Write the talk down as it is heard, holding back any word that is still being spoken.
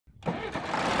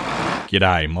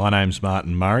G'day, my name's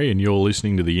Martin Murray and you're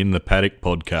listening to the In the Paddock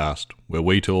podcast, where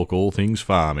we talk all things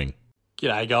farming.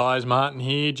 G'day guys, Martin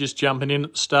here, just jumping in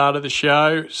at the start of the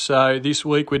show. So this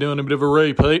week we're doing a bit of a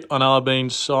repeat. I know I've been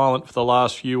silent for the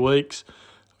last few weeks.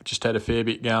 I've just had a fair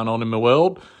bit going on in my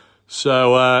world.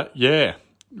 So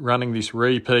running this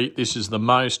repeat. This is the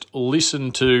most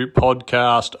listened to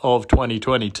podcast of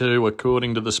 2022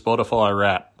 according to the Spotify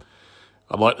Wrap.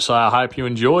 I'd like to say I hope you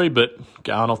enjoy, but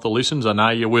going off the listens, I know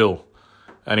you will.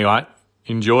 Anyway,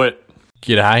 enjoy it.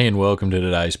 G'day and welcome to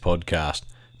today's podcast.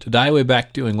 Today we're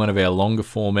back doing one of our longer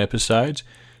form episodes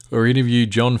where we interview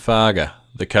John Farger,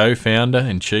 the co-founder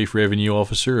and Chief Revenue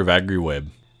Officer of AgriWebb.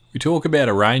 We talk about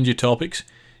a range of topics,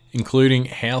 including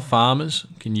how farmers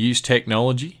can use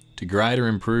technology to greater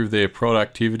improve their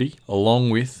productivity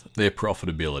along with their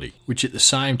profitability, which at the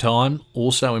same time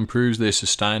also improves their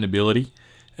sustainability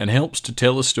and helps to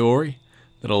tell a story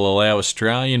that'll allow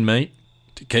Australian meat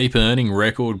to keep earning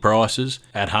record prices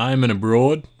at home and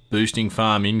abroad, boosting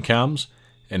farm incomes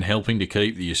and helping to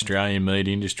keep the Australian meat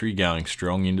industry going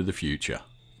strong into the future.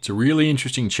 It's a really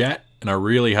interesting chat and I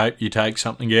really hope you take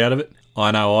something out of it. I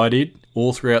know I did.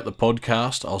 All throughout the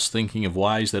podcast I was thinking of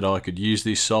ways that I could use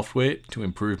this software to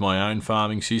improve my own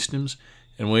farming systems,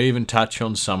 and we even touch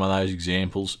on some of those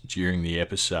examples during the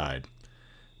episode.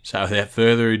 So without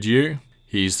further ado,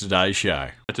 here's today's show.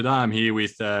 Today I'm here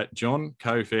with John,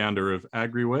 co-founder of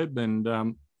AgriWebb,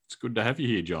 and it's good to have you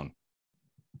here, John.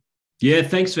 Yeah,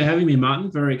 thanks for having me, Martin.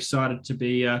 Very excited to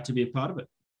be a part of it.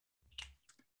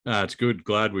 It's good.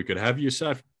 Glad we could have you.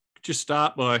 So just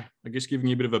start by, I guess, giving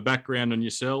you a bit of a background on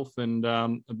yourself and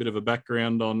a bit of a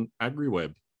background on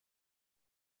AgriWebb.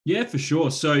 Yeah, for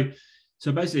sure. So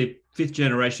basically a fifth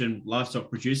generation livestock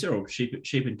producer or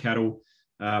sheep and cattle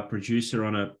producer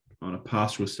on a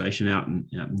pastoral station out in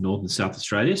North and South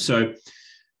Australia. So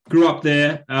grew up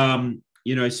there,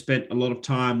 spent a lot of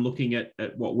time looking at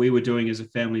what we were doing as a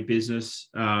family business,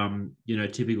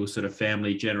 typical sort of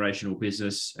family generational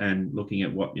business, and looking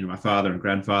at what, my father and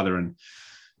grandfather and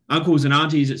uncles and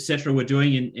aunties, et cetera, were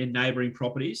doing in neighbouring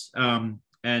properties.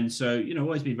 And so,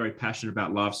 always been very passionate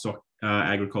about livestock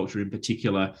agriculture in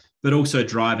particular, but also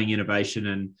driving innovation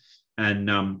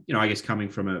and I guess coming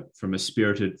from a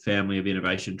spirited family of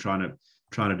innovation, trying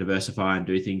to diversify and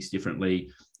do things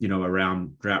differently,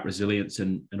 around drought resilience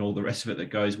and all the rest of it that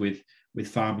goes with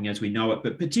farming as we know it.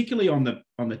 But particularly on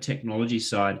the technology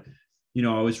side,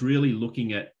 I was really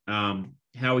looking at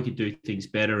how we could do things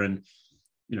better. And,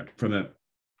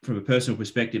 from a personal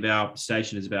perspective, our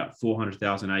station is about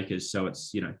 400,000 acres. So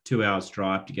it's, 2 hours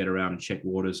drive to get around and check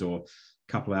waters, or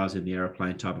a couple of hours in the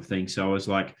aeroplane type of thing. So I was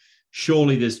like,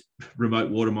 surely there's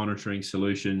remote water monitoring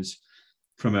solutions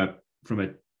from a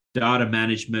data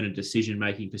management and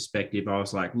decision-making perspective. I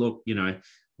was like, look, we're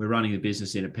running the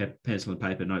business in a pencil and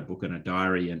paper notebook and a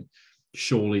diary, and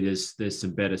surely there's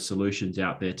some better solutions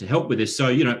out there to help with this. So,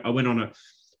 I went on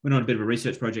a bit of a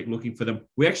research project looking for them.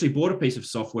 We actually bought a piece of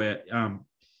software,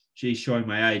 showing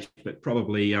my age, but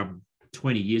probably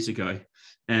 20 years ago.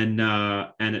 And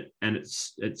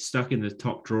it's stuck in the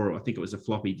top drawer. I think it was a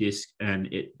floppy disk, and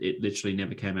it literally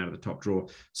never came out of the top drawer.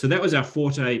 So that was our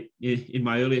forte in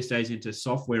my earliest days into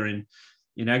software in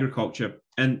agriculture.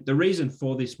 And the reason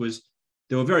for this was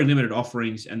there were very limited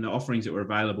offerings, and the offerings that were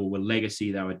available were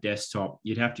legacy. They were desktop.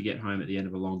 You'd have to get home at the end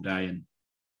of a long day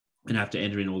and have to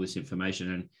enter in all this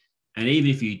information. And even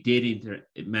if you did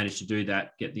manage to do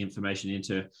that, get the information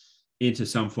into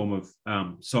some form of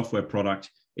software product,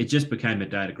 it just became a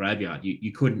data graveyard.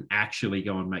 You couldn't actually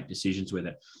go and make decisions with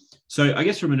it. So I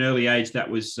guess from an early age, that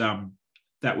was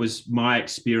my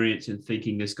experience in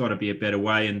thinking there's got to be a better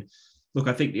way. And look,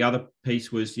 I think the other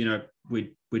piece was,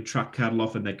 we'd truck cattle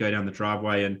off and they'd go down the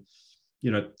driveway, and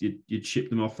you'd ship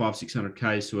them off 500-600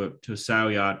 k's to a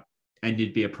sale yard, and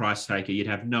you'd be a price taker. You'd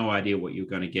have no idea what you were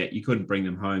going to get. You couldn't bring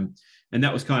them home, and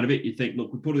that was kind of it. You think,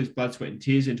 look, we put all this blood, sweat, and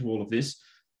tears into all of this.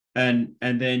 And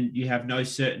then you have no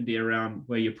certainty around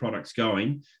where your product's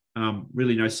going,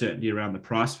 really no certainty around the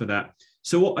price for that.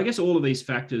 So I guess all of these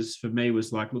factors for me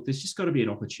was like, look, there's just got to be an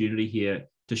opportunity here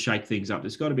to shake things up.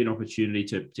 There's got to be an opportunity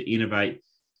to innovate,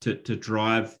 to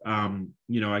drive,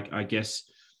 I guess,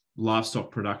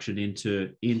 livestock production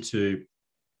into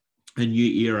a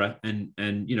new era. And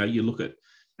you look at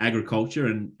agriculture,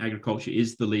 and agriculture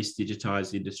is the least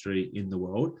digitized industry in the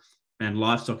world. And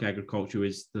livestock agriculture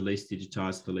is the least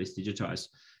digitized.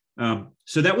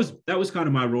 So that was kind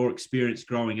of my raw experience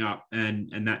growing up, and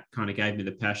that kind of gave me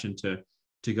the passion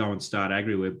to go and start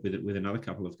AgriWebb with another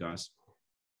couple of guys.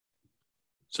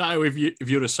 So if you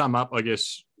were to sum up, I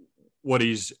guess, what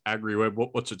is AgriWebb?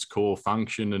 What's its core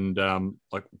function, and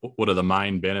what are the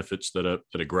main benefits that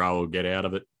a grower get out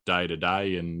of it day to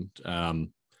day? And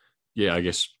I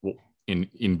guess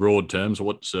in broad terms,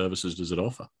 what services does it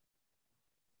offer?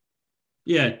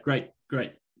 Yeah, great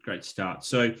start.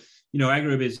 So,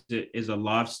 AgriWebb is a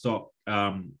livestock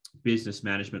business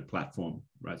management platform,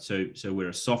 right? So we're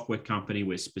a software company.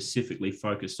 We're specifically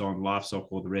focused on livestock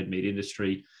or the red meat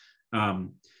industry.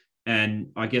 And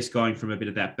I guess going from a bit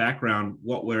of that background,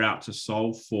 what we're out to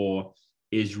solve for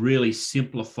is really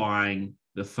simplifying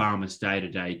the farmer's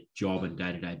day-to-day job and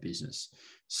day-to-day business.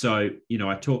 So,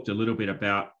 I talked a little bit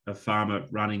about a farmer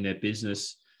running their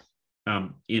business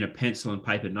in a pencil and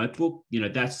paper notebook.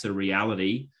 That's the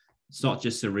reality. It's not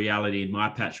just the reality in my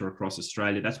patch or across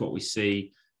Australia. That's what we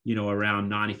see.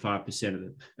 Around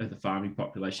 95% of the farming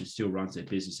population still runs their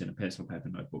business in a pencil and paper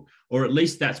notebook, or at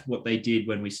least that's what they did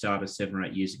when we started 7 or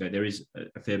 8 years ago. There is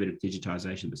a fair bit of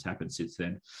digitization that's happened since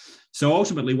then. So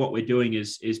ultimately, what we're doing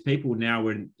is people now,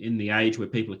 we're in the age where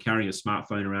people are carrying a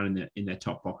smartphone around in their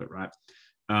top pocket, right?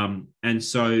 And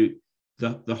so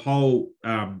the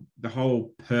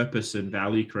whole purpose and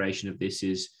value creation of this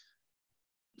is,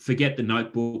 forget the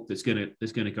notebook that's going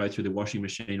to go through the washing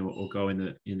machine or go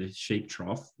in the sheep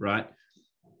trough, right?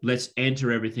 Let's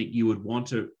enter everything you would want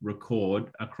to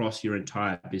record across your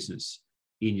entire business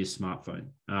in your smartphone,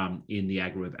 in the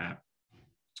AgriWebb app.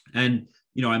 And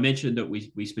I mentioned that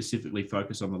we specifically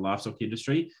focus on the livestock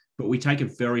industry, but we take a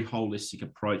very holistic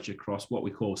approach across what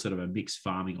we call sort of a mixed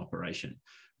farming operation,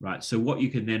 right? So what you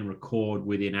can then record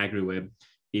within AgriWebb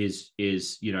is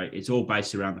it's all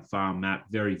based around the farm map,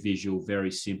 very visual, very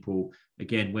simple.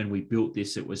 Again, when we built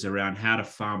this, it was around how do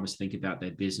farmers think about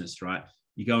their business, right?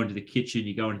 You go into the kitchen,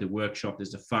 you go into the workshop,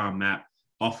 there's a farm map.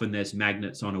 Often there's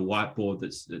magnets on a whiteboard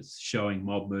that's showing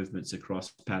mob movements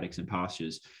across paddocks and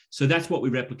pastures. So that's what we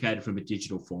replicated from a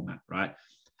digital format, right?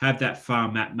 Have that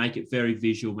farm map, make it very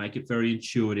visual, make it very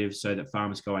intuitive so that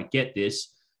farmers go, I get this.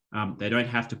 They don't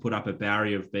have to put up a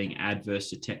barrier of being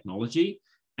adverse to technology.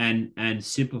 And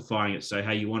simplifying it. So,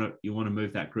 hey, you want to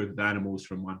move that group of animals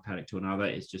from one paddock to another.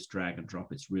 It's just drag and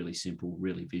drop. It's really simple,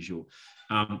 really visual,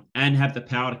 and have the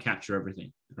power to capture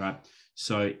everything, right?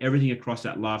 So everything across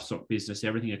that livestock business,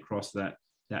 everything across that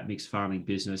mixed farming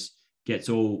business gets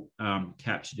all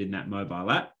captured in that mobile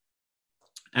app.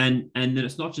 And then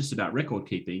it's not just about record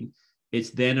keeping. It's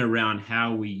then around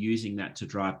how we're using that to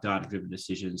drive data-driven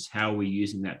decisions, how we're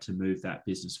using that to move that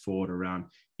business forward around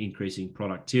increasing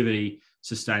productivity,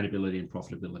 sustainability, and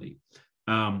profitability.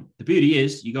 The beauty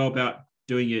is you go about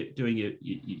doing your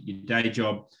day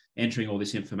job, entering all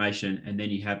this information, and then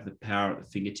you have the power at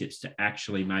the fingertips to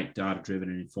actually make data-driven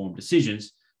and informed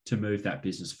decisions to move that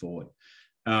business forward.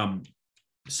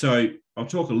 So I'll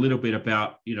talk a little bit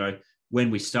about, when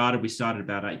we started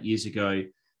about 8 years ago.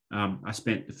 I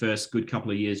spent the first good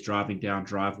couple of years driving down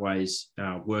driveways,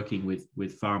 working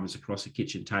with farmers across the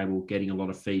kitchen table, getting a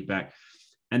lot of feedback.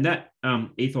 And that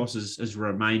ethos has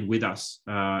remained with us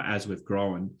as we've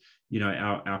grown.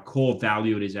 Our core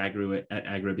value at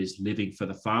AgriWebb is living for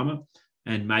the farmer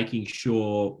and making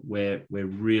sure we're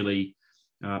really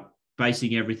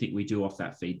basing everything we do off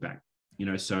that feedback.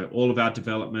 So all of our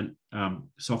development,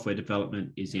 software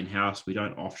development is in-house. We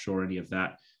don't offshore any of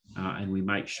that. And we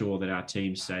make sure that our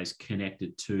team stays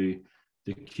connected to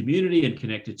the community and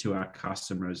connected to our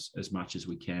customers as much as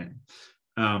we can.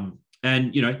 And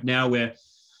now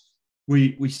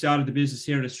we started the business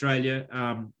here in Australia.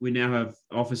 We now have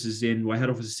offices we had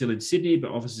offices still in Sydney,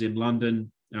 but offices in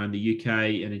London, in the UK,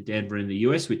 and in Denver in the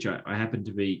US, which I happen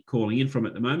to be calling in from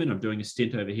at the moment. I'm doing a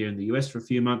stint over here in the US for a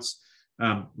few months.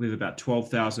 We have about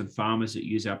 12,000 farmers that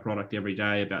use our product every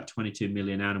day, about 22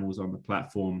 million animals on the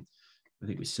platform. I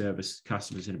think we service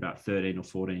customers in about 13 or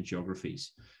 14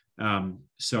 geographies.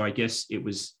 So I guess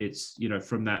it's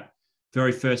from that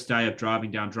very first day of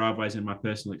driving down driveways and my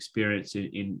personal experience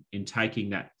in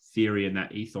taking that theory and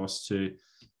that ethos to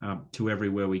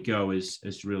everywhere we go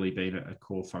has really been a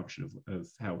core function of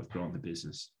how we've grown the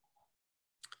business.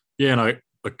 Yeah, and I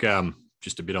look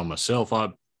just a bit on myself. I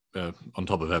on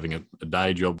top of having a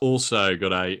day job, also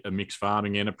got a mixed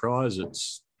farming enterprise.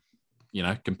 It's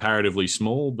comparatively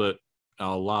small, but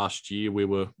last year we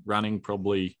were running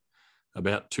probably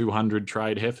about 200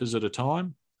 trade heifers at a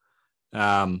time.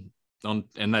 And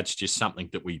that's just something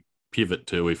that we pivot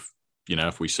to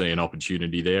if we see an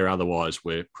opportunity there. Otherwise,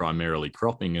 we're primarily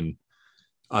cropping. And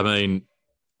I mean,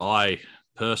 I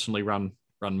personally run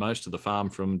most of the farm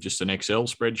from just an Excel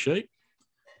spreadsheet.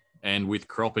 And with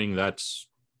cropping, that's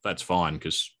fine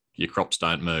because your crops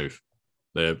don't move.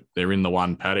 They're in the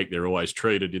one paddock. They're always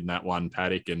treated in that one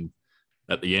paddock. And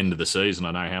at the end of the season,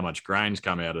 I know how much grain's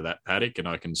come out of that paddock, and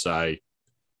I can say,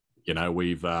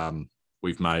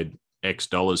 we've made X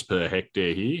dollars per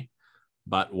hectare here.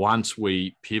 But once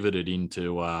we pivoted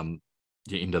into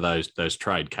those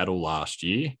trade cattle last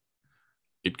year,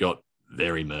 it got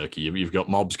very murky. You've got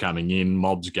mobs coming in,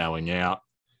 mobs going out,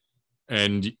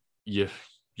 and you're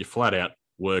flat out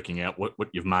working out what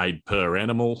you've made per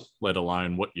animal, let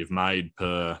alone what you've made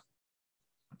per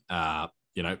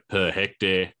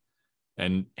hectare,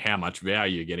 and how much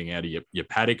value you're getting out of your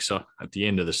paddock. So at the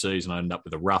end of the season, I end up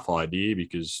with a rough idea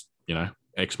because,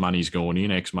 X money's going in,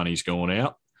 X money's going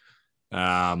out,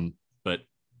 but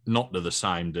not to the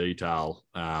same detail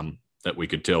that we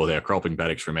could tell with our cropping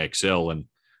paddocks from Excel. And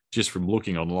just from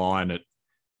looking online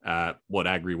at what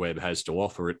AgriWebb has to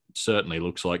offer, it certainly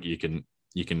looks like you can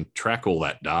track all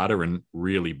that data and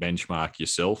really benchmark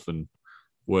yourself and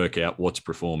work out what's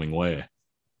performing where.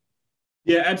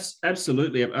 Yeah,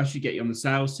 absolutely. I should get you on the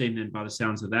sales team then, by the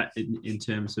sounds of that, in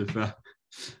terms of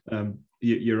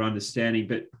your understanding.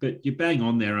 But you're bang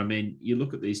on there. I mean, you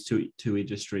look at these two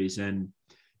industries, and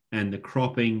the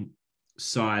cropping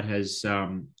side has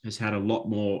had a lot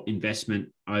more investment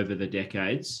over the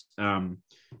decades.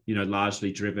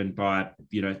 Largely driven by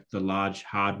the large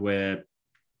hardware,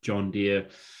 John Deere,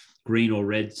 Green or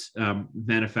Reds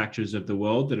manufacturers of the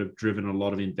world that have driven a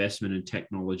lot of investment and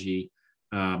technology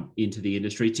into the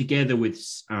industry, together with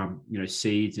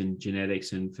seeds and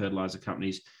genetics and fertilizer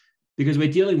companies, because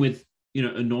we're dealing with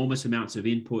enormous amounts of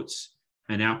inputs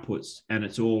and outputs, and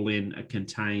it's all in a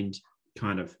contained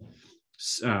kind of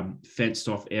fenced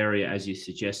off area, as you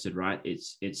suggested, right?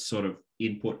 It's sort of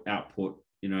input output,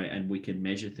 and we can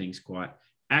measure things quite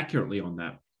accurately on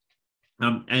that.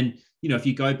 And if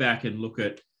you go back and look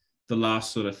at the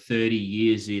last sort of 30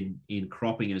 years in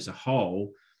cropping as a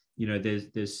whole,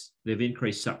 they've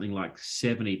increased something like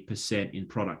 70% in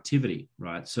productivity,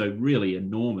 right? So really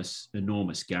enormous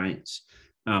gains.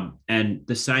 And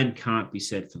the same can't be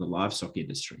said for the livestock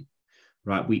industry,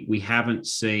 right? We haven't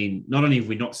seen, not only have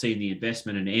we not seen the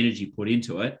investment and energy put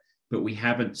into it, but we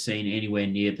haven't seen anywhere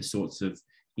near the sorts of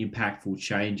impactful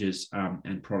changes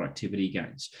and productivity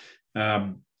gains.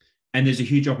 And there's a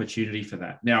huge opportunity for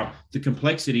that. Now, the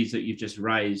complexities that you've just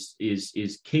raised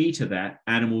is key to that.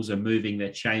 Animals are moving,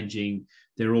 they're changing,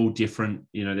 they're all different.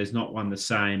 There's not one the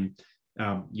same.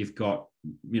 You've got,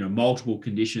 multiple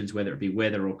conditions, whether it be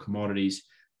weather or commodities,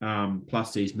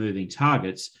 plus these moving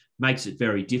targets, makes it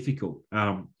very difficult.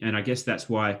 And I guess that's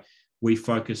why we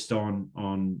focused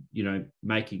on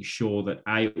making sure that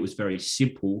it was very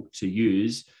simple to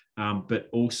use, but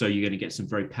also you're going to get some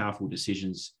very powerful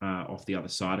decisions off the other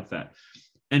side of that.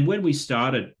 And when we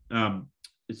started,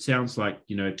 it sounds like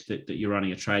that you're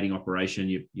running a trading operation.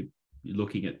 You're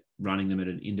looking at running them at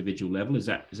an individual level. Is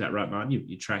that right, Martin?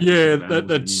 You track that's at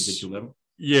an individual level.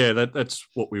 Yeah, that's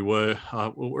what we were.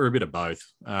 We're a bit of both.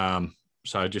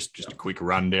 So just a quick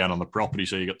rundown on the property.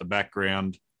 So you got the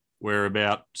background. We're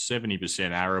about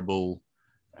 70% arable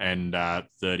and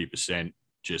 30%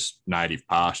 just native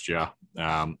pasture.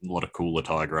 A lot of cooler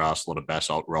Thai grass, a lot of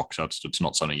basalt rock. So it's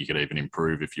not something you could even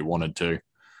improve if you wanted to.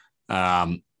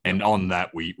 And on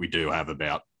that, we do have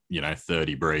about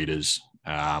 30 breeders,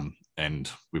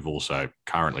 and we've also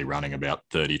currently running about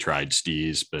 30 trade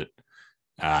steers. But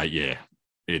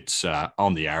it's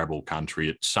on the arable country.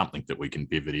 It's something that we can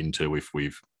pivot into if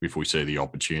we see the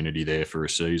opportunity there for a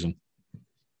season.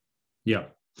 Yeah.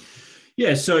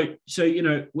 So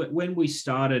when we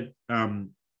started,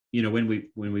 when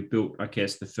we built, I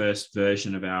guess, the first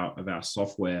version of our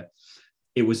software,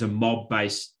 it was a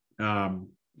mob-based,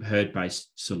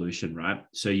 herd-based solution, right?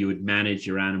 So you would manage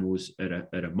your animals at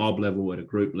a mob level, at a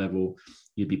group level.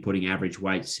 You'd be putting average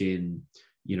weights in,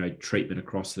 treatment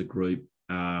across the group,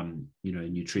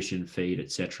 nutrition, feed,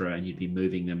 etc., and you'd be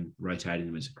moving them, rotating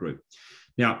them as a group.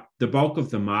 Now, the bulk of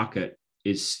the market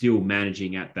is still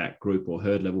managing at that group or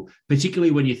herd level,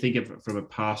 particularly when you think of it from a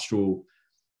pastoral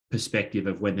perspective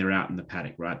of when they're out in the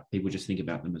paddock, right? People just think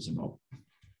about them as a mob.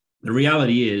 The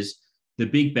reality is the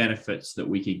big benefits that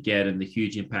we could get and the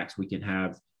huge impacts we can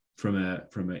have from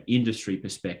an industry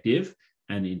perspective,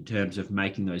 and in terms of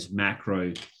making those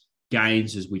macro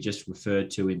gains, as we just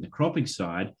referred to in the cropping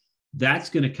side,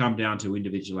 that's going to come down to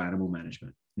individual animal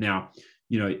management. Now,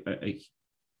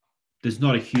 there's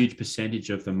not a huge percentage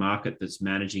of the market that's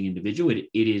managing individual. It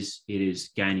is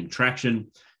gaining traction.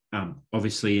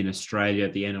 Obviously, in Australia,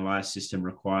 the NLIS system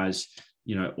requires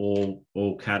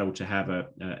all cattle to have a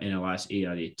NLIS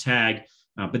EID tag,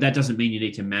 but that doesn't mean you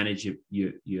need to manage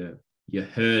your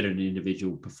herd and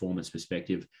individual performance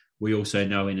perspective. We also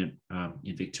know in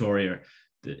Victoria,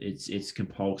 it's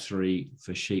compulsory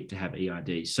for sheep to have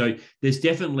EID. So there's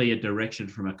definitely a direction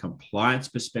from a compliance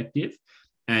perspective.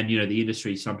 And, the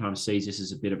industry sometimes sees this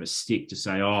as a bit of a stick to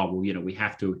say, oh, well, we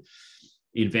have to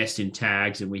invest in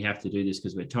tags and we have to do this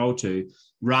because we're told to,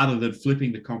 rather than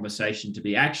flipping the conversation to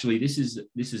be actually, this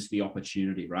is the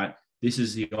opportunity, right? This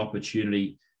is the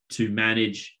opportunity to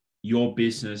manage your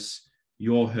business,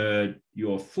 your herd,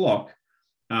 your flock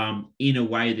in a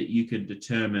way that you can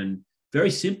determine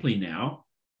very simply now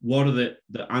what are the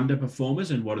underperformers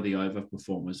and what are the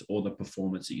overperformers, or the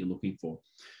performance that you're looking for.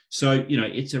 So,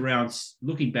 it's around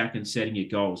looking back and setting your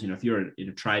goals. If you're in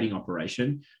a trading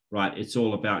operation, right, it's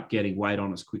all about getting weight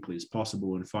on as quickly as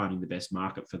possible and finding the best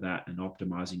market for that and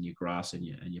optimizing your grass and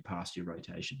your pasture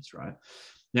rotations, right?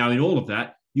 Now, in all of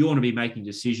that, you want to be making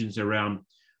decisions around,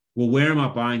 well, where am I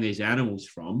buying these animals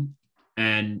from?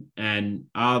 And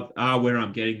are where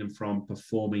I'm getting them from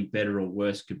performing better or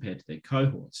worse compared to their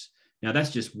cohorts? Now,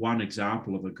 that's just one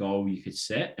example of a goal you could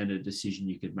set and a decision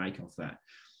you could make off that.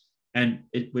 And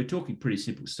we're talking pretty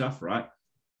simple stuff, right?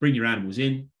 Bring your animals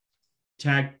in,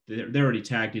 tag, they're already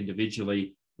tagged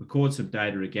individually, record some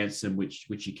data against them, which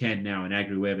you can now in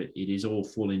AgriWebb. It is all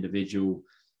full individual.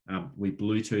 We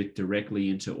Bluetooth directly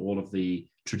into all of the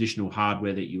traditional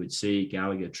hardware that you would see,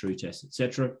 Gallagher, TrueTest,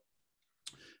 etc.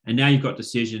 And now you've got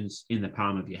decisions in the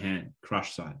palm of your hand,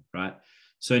 crush side, right?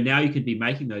 So now you can be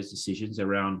making those decisions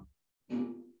around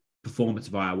performance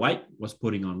via weight, what's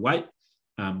putting on weight,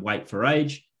 weight for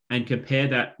age, and compare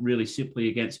that really simply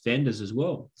against vendors as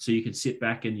well. So you can sit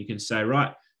back and you can say,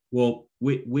 right, well,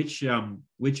 which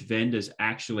vendor's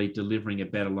actually delivering a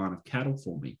better line of cattle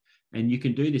for me? And you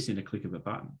can do this in a click of a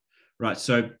button, right?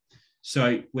 So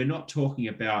we're not talking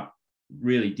about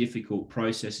really difficult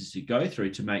processes to go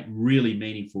through to make really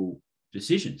meaningful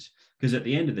decisions. Because at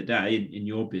the end of the day, in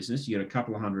your business, you got a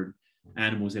couple of hundred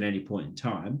animals at any point in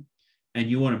time, and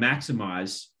you want to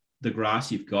maximize the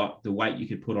grass you've got, the weight you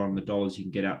can put on, the dollars you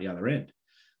can get out the other end.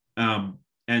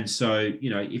 And so,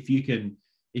 if you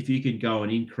can go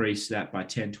and increase that by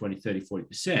 10, 20, 30,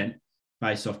 40%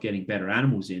 based off getting better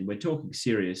animals in, we're talking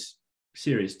serious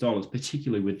dollars,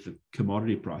 particularly with the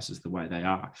commodity prices the way they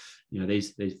are.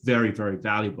 These very, very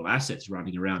valuable assets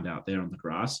running around out there on the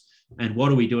grass. And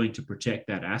what are we doing to protect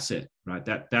that asset, right?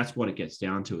 That's what it gets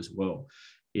down to as well,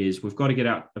 is we've got to get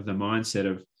out of the mindset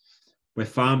of we're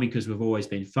farming because we've always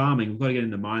been farming. We've got to get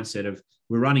in the mindset of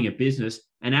we're running a business,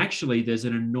 and actually there's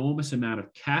an enormous amount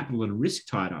of capital and risk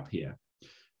tied up here.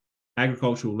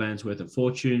 Agricultural land's worth a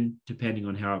fortune, depending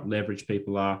on how leveraged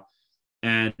people are.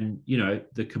 And,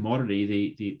 the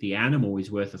commodity, the animal is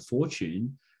worth a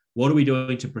fortune. What are we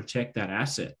doing to protect that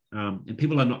asset? And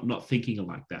people are not thinking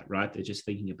like that, right? They're just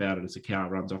thinking about it as a cow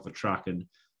runs off a truck and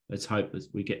let's hope that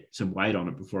we get some weight on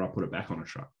it before I put it back on a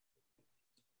truck.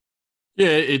 Yeah,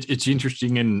 it's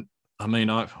interesting. And I mean,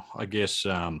 I guess,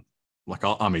 I'm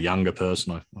a younger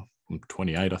person. I'm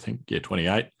 28, I think. Yeah,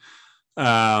 28.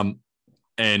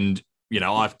 And,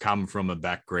 I've come from a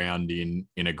background in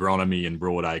agronomy and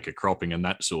broadacre cropping and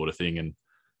that sort of thing. And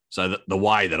so the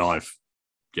way that I've,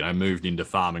 moved into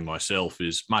farming myself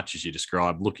is much as you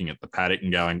described, looking at the paddock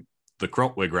and going, the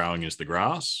crop we're growing is the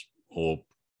grass or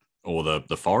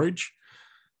the forage,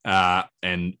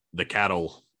 and the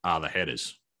cattle are the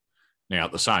headers. Now,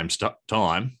 at the same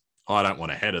time, I don't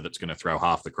want a header that's going to throw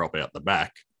half the crop out the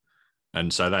back.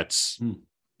 And so that's,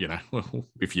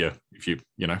 if you're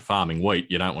farming wheat,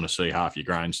 you don't want to see half your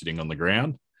grain sitting on the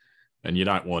ground, and you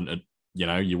don't want it,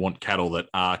 you want cattle that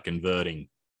are converting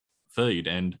feed.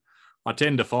 And I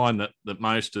tend to find that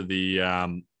most of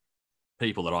the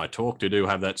people that I talk to do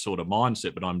have that sort of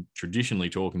mindset, but I'm traditionally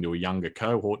talking to a younger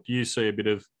cohort. Do you see a bit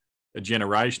of a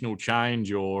generational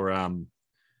change, or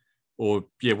what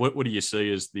do you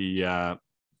see as the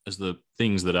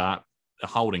things that are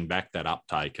holding back that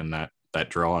uptake and that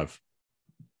drive?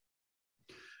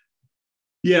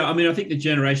 Yeah, I mean, I think the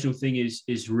generational thing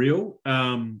is real,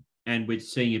 and we're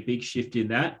seeing a big shift in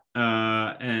that.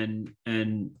 And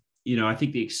I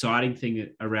think the exciting thing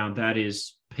around that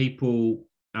is people,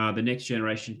 the next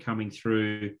generation coming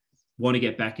through, want to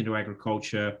get back into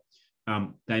agriculture.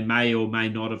 They may or may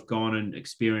not have gone and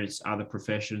experienced other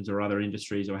professions or other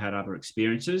industries or had other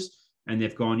experiences, and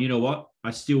they've gone, you know what, I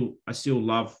still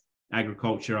love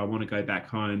agriculture. I want to go back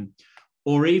home.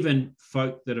 Or even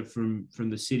folk that are from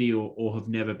the city or have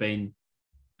never been,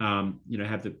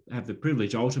 have the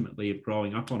privilege ultimately of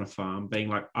growing up on a farm, being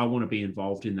like, I want to be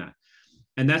involved in that.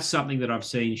 And that's something that I've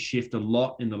seen shift a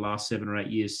lot in the last 7 or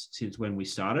 8 years since when we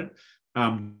started.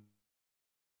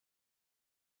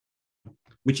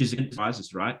 Which is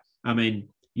advisors, right? I mean,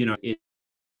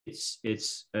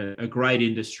 it's a great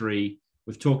industry.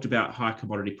 We've talked about high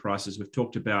commodity prices. We've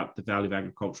talked about the value of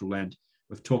agricultural land.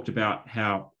 We've talked about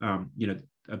how,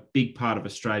 a big part of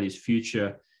Australia's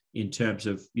future in terms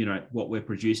of, what we're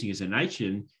producing as a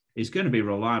nation is going to be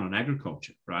reliant on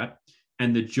agriculture, right?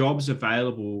 And the jobs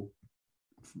available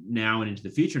now and into the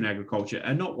future in agriculture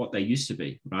are not what they used to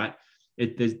be, right?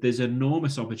 There's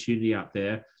enormous opportunity out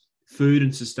there. Food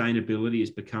and sustainability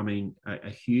is becoming a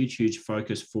huge, huge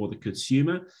focus for the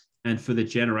consumer and for the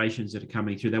generations that are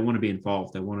coming through. They want to be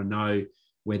involved. They want to know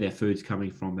where their food's coming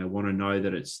from. They want to know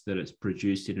that it's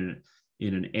produced in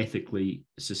an ethically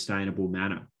sustainable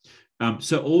manner.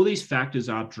 So all these factors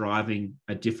are driving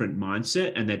a different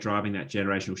mindset, and they're driving that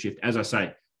generational shift. As I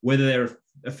say, whether they're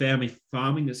a family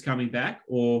farming that's coming back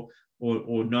or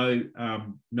no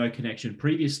connection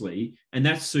previously, and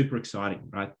that's super exciting,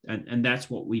 right? And that's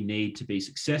what we need to be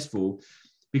successful,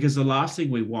 because the last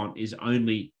thing we want is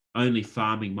only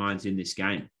farming minds in this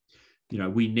game.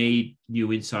 We need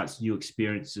new insights, new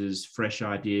experiences, fresh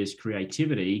ideas,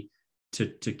 creativity to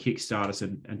kickstart us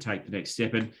and take the next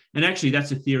step. And actually,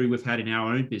 that's a theory we've had in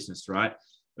our own business, right?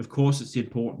 Of course, it's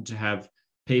important to have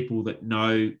people that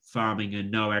know farming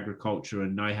and know agriculture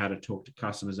and know how to talk to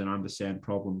customers and understand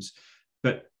problems.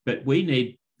 But we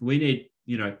need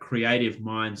creative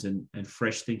minds and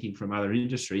fresh thinking from other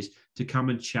industries to come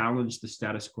and challenge the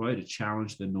status quo, to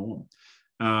challenge the norm.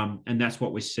 And that's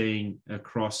what we're seeing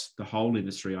across the whole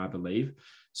industry, I believe.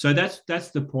 So that's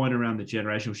the point around the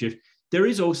generational shift. There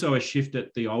is also a shift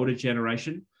at the older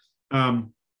generation.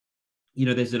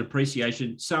 There's an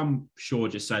appreciation. Some sure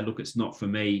just say, look, it's not for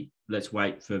me. Let's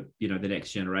wait for, the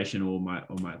next generation or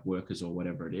my workers or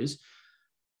whatever it is.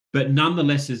 But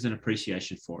nonetheless, there's an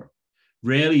appreciation for it.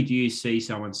 Rarely do you see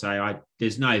someone say,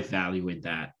 there's no value in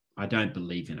that. I don't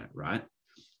believe in it, right?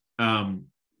 The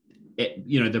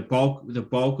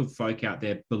bulk of folk out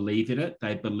there believe in it.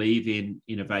 They believe in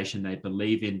innovation. They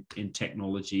believe in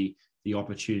technology, the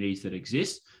opportunities that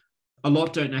exist. A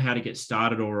lot don't know how to get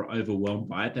started or are overwhelmed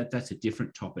by it. That's a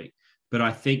different topic. But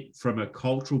I think from a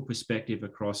cultural perspective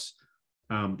across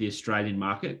the Australian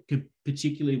market,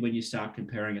 particularly when you start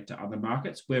comparing it to other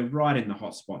markets, we're right in the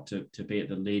hot spot to be at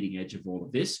the leading edge of all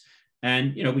of this.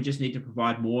 And, we just need to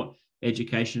provide more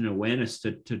education and awareness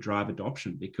to drive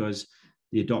adoption, because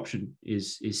the adoption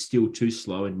is still too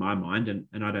slow in my mind.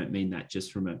 And I don't mean that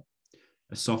just from a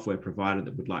software provider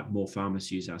that would like more farmers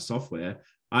to use our software.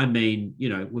 I mean,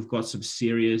 we've got some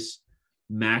serious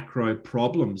macro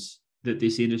problems that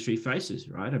this industry faces,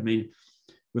 right? I mean,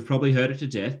 we've probably heard it to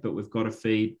death, but we've got to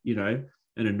feed, an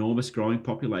enormous growing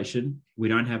population. We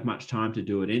don't have much time to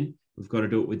do it in. We've got to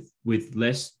do it with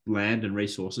less land and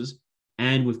resources.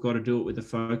 And we've got to do it with a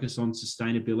focus on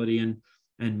sustainability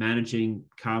and managing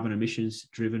carbon emissions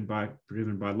driven by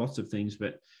lots of things,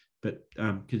 but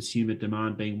consumer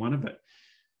demand being one of it.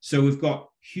 So we've got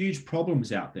huge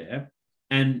problems out there.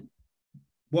 And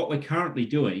what we're currently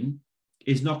doing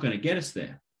is not going to get us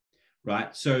there,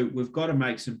 right? So we've got to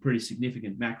make some pretty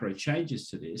significant macro changes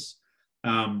to this.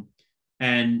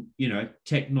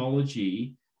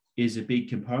 Technology is a big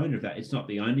component of that. It's not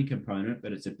the only component,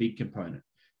 but it's a big component.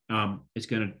 It's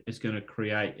going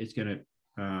to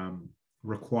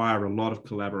require a lot of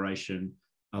collaboration,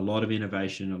 a lot of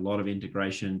innovation, a lot of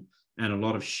integration, and a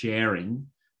lot of sharing,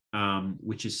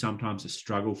 which is sometimes a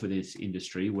struggle for this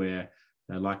industry, where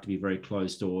they like to be very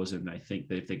closed doors, and they think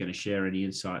that if they're going to share any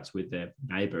insights with their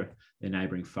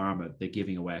neighboring farmer, they're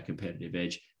giving away a competitive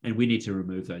edge. And we need to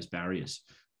remove those barriers.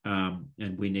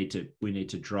 And we need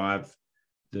to drive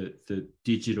the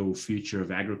digital future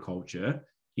of agriculture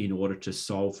in order to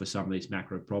solve for some of these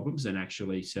macro problems and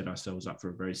actually set ourselves up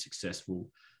for a very successful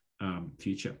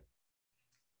future.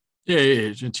 Yeah,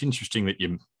 it's interesting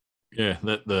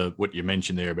that what you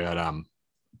mentioned there about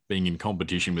being in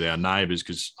competition with our neighbours,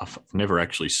 because I've never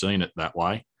actually seen it that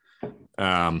way.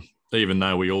 Even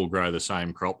though we all grow the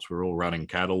same crops, we're all running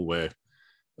cattle, where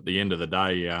at the end of the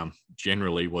day,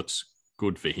 generally what's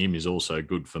good for him is also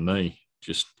good for me,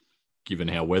 just given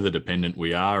how weather dependent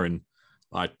we are. And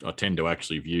I tend to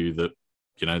actually view that,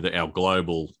 that our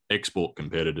global export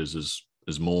competitors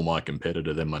is more my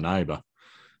competitor than my neighbour.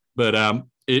 But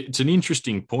it's an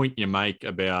interesting point you make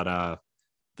about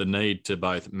the need to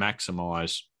both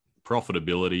maximise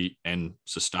profitability and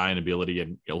sustainability,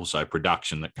 and also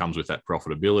production that comes with that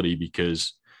profitability,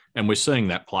 and we're seeing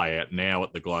that play out now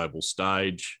at the global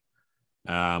stage.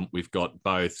 We've got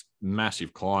both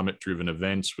massive climate-driven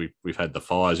events. We've had the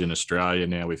fires in Australia,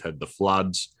 now we've had the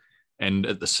floods. And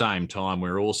at the same time,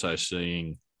 we're also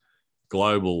seeing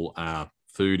global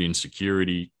food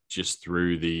insecurity just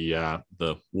through the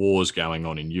wars going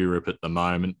on in Europe at the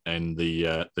moment, and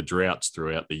the droughts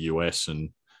throughout the US and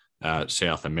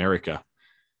South America.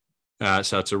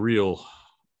 So it's a real,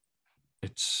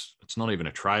 it's not even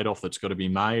a trade-off that's got to be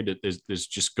made. There's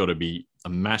just got to be a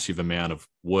massive amount of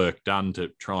work done to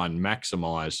try and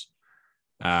maximise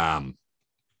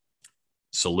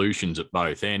solutions at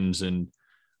both ends. And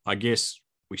I guess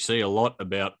we see a lot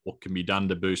about what can be done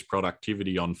to boost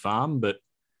productivity on farm, but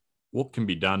what can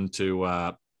be done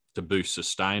to boost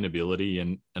sustainability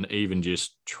and even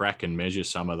just track and measure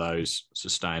some of those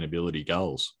sustainability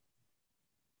goals?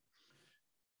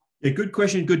 Yeah, good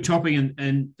question, good topic.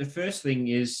 And the first thing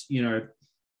is,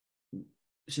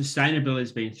 sustainability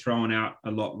has been thrown out a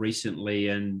lot recently.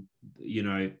 And,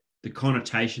 the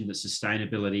connotation that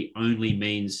sustainability only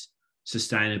means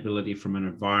sustainability from an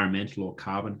environmental or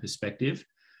carbon perspective.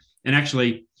 And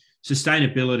actually,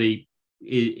 sustainability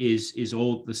is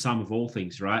all the sum of all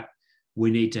things, right?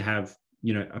 We need to have,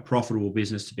 a profitable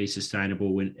business to be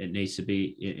sustainable. It needs to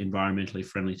be environmentally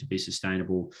friendly to be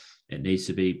sustainable. It needs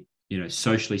to be,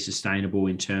 socially sustainable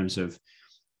in terms of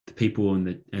the people and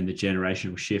the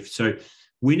generational shift. So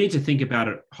we need to think about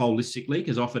it holistically,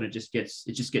 because often it just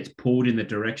gets pulled in the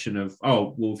direction of,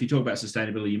 oh, well, if you talk about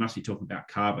sustainability, you must be talking about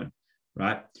carbon,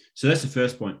 right? So that's the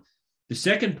first point. The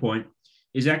second point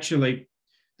is actually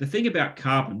the thing about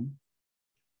carbon,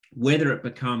 whether it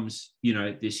becomes,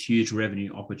 this huge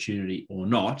revenue opportunity or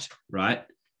not, right,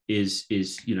 is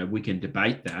we can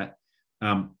debate that.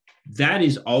 That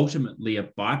is ultimately a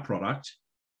byproduct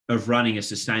of running a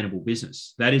sustainable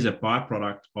business. That is a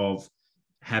byproduct of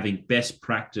having best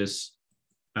practice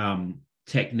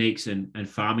techniques and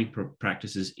farming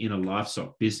practices in a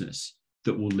livestock business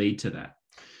that will lead to that.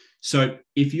 So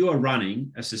if you are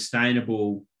running a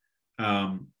sustainable,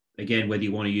 again, whether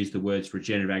you want to use the words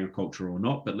regenerative agriculture or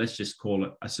not, but let's just call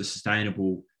it a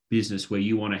sustainable business where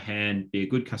you want to be a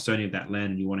good custodian of that land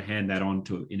and you want to hand that on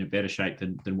to in a better shape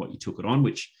than what you took it on,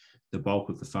 which the bulk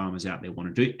of the farmers out there want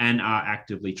to do and are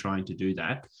actively trying to do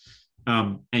that.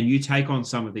 And you take on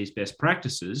some of these best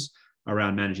practices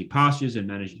around managing pastures and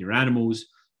managing your animals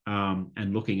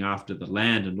and looking after the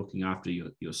land and looking after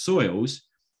your soils.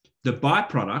 The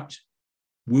byproduct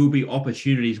will be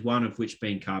opportunities, one of which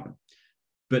being carbon.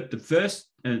 But the first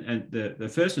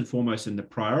and foremost and the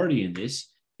priority in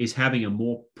this is having a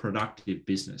more productive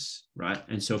business, right?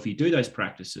 And so if you do those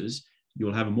practices,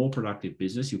 you'll have a more productive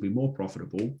business, you'll be more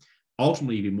profitable,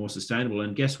 ultimately you'll be more sustainable.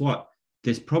 And guess what?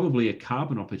 There's probably a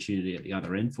carbon opportunity at the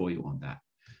other end for you on that.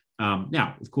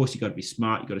 Now, of course, you've got to be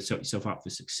smart. You've got to set yourself up for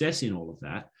success in all of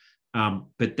that.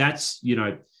 But that's,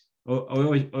 I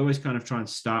always kind of try and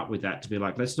start with that to be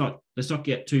like, let's not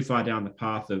get too far down the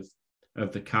path of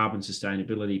the carbon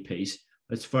sustainability piece.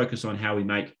 Let's focus on how we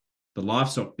make the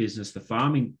livestock business, the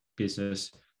farming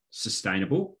business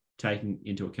sustainable, taking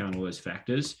into account all those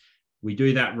factors. We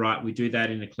do that right. We do that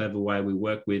in a clever way. We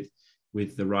work with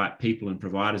the right people and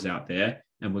providers out there,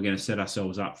 and we're going to set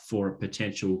ourselves up for a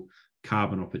potential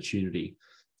carbon opportunity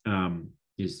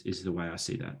is the way I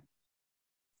see that.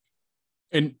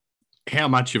 And how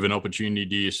much of an opportunity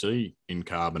do you see in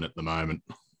carbon at the moment?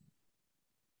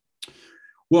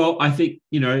 Well, I think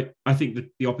that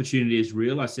the opportunity is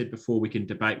real. I said before, we can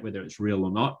debate whether it's real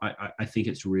or not. I think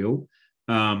it's real.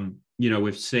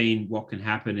 We've seen what can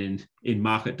happen in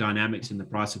market dynamics in the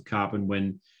price of carbon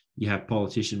when you have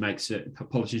politicians make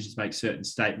certain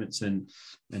statements and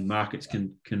markets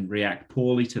can react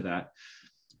poorly to that.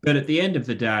 But at the end of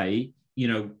the day,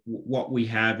 what we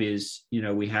have is,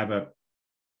 we have a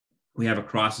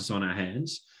crisis on our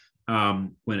hands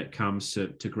when it comes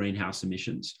to greenhouse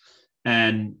emissions.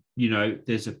 And,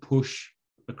 there's a push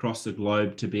across the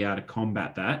globe to be able to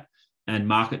combat that. And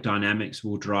market dynamics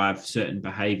will drive certain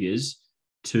behaviors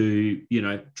to,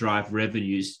 drive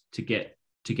revenues to get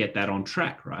that on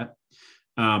track, right?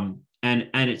 And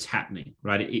it's happening,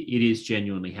 right? It is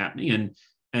genuinely happening.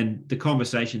 And the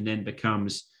conversation then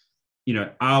becomes,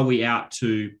 are we out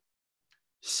to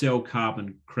sell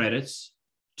carbon credits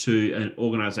to an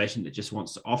organization that just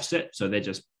wants to offset? So they're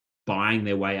just buying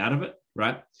their way out of it,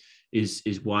 right?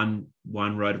 Is one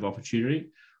road of opportunity.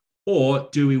 Or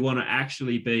do we want to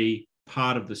actually be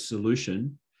part of the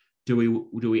solution? Do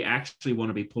we actually want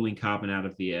to be pulling carbon out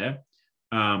of the air?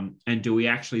 And do we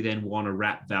actually then want to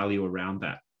wrap value around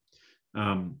that?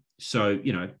 So,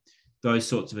 those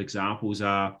sorts of examples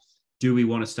are, do we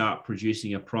want to start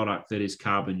producing a product that is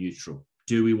carbon neutral?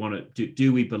 Do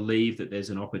we believe that there's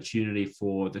an opportunity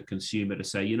for the consumer to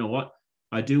say, you know what,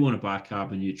 I do want to buy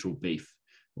carbon neutral beef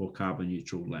or carbon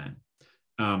neutral lamb?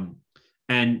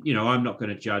 And, I'm not going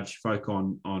to judge folk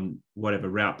on whatever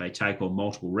route they take or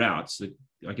multiple routes.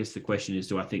 I guess the question is,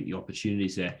 do I think the opportunity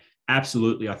is there?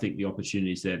 Absolutely, I think the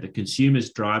opportunity is there. The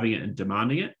consumer's driving it and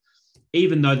demanding it,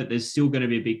 even though that there's still going to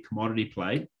be a big commodity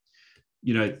play.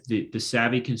 the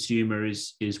savvy consumer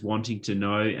is wanting to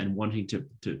know and wanting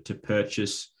to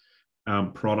purchase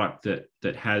product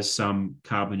that has some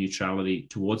carbon neutrality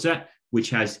towards that, which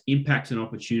has impacts and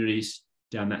opportunities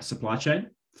down that supply chain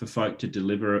for folk to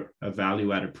deliver a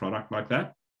value-added product like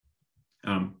that,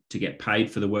 to get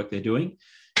paid for the work they're doing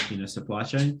in a supply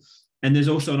chain. And there's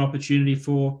also an opportunity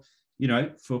for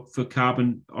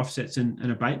carbon offsets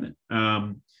and abatement.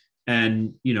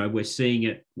 And we're seeing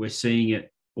it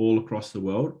all across the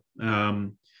world.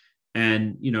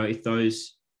 And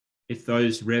if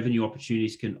those revenue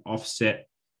opportunities can offset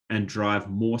and drive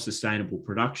more sustainable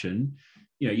production,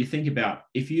 you think about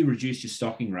if you reduce your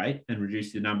stocking rate and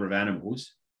reduce the number of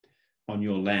animals on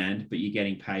your land, but you're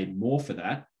getting paid more for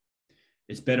that,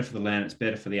 it's better for the land, it's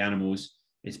better for the animals,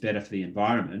 it's better for the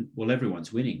environment. Well,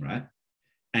 everyone's winning, right?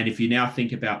 And if you now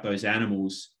think about those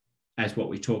animals as what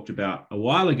we talked about a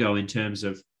while ago in terms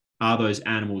of, are those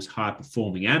animals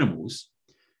high-performing animals,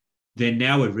 then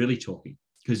now we're really talking.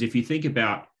 Because if you think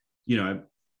about,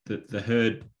 the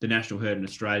herd, the national herd in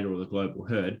Australia or the global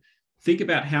herd, think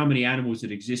about how many animals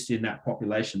that exist in that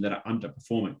population that are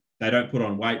underperforming. They don't put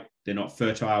on weight, they're not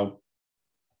fertile,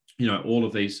 all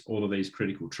of these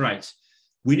critical traits.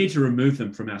 We need to remove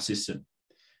them from our system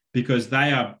because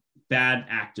they are bad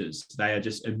actors. They are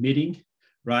just emitting,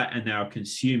 right? And they are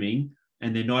consuming,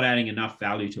 and they're not adding enough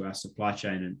value to our supply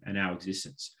chain and our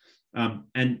existence.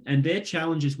 And they're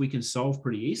challenges we can solve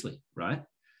pretty easily, right?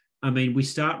 I mean, we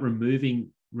start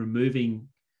removing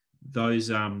those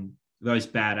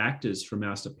bad actors from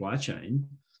our supply chain,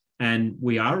 and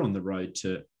we are on the road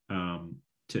to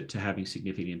having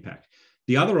significant impact.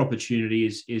 The other opportunity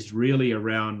is really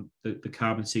around the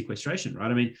carbon sequestration,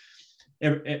 right? I mean,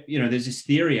 there's this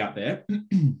theory out there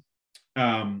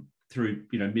through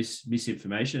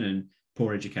misinformation and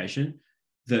poor education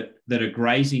that a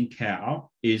grazing cow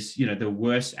is the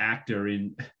worst actor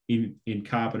in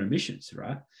carbon emissions,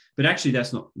 right? But actually,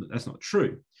 that's not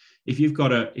true. If you've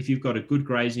got a good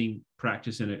grazing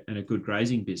practice and a good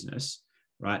grazing business,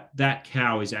 right, that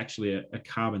cow is actually a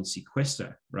carbon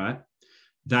sequester, right?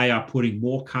 They are putting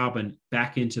more carbon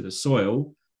back into the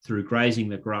soil through grazing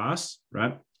the grass,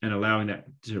 right, and allowing that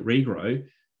to regrow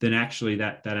than actually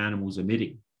that animal's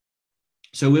emitting.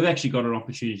 So we've actually got an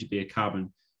opportunity to be a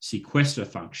carbon sequester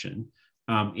function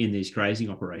in these grazing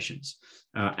operations,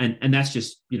 and that's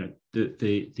just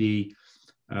the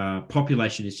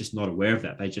population is just not aware of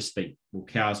that. They just think, well,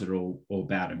 cows are all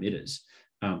bad emitters,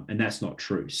 and that's not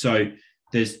true. So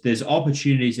there's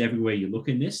opportunities everywhere you look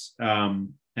in this,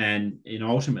 and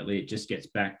ultimately it just gets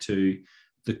back to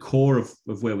the core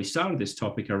of where we started this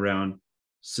topic around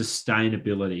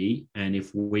sustainability. And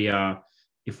if we are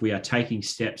taking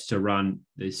steps to run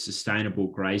the sustainable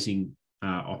grazing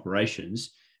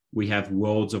operations, we have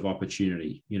worlds of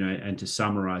opportunity, and to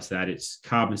summarize that, it's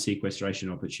carbon sequestration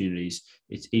opportunities,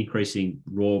 it's increasing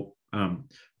raw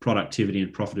productivity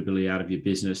and profitability out of your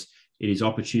business. It is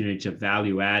opportunity to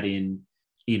value add in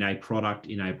a product,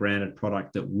 in a branded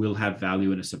product that will have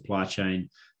value in a supply chain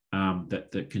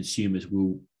that consumers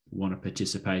will want to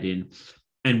participate in.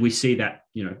 And we see that,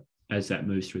 as that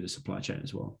moves through the supply chain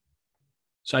as well.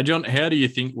 So, John, how do you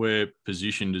think we're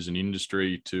positioned as an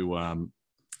industry to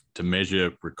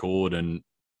measure, record, and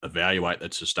evaluate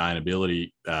that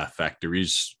sustainability factor?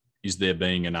 Is there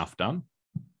being enough done?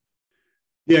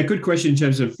 Yeah, good question in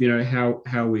terms of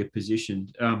how we're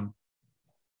positioned. I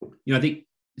think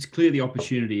it's clear the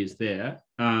opportunity is there.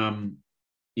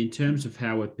 In terms of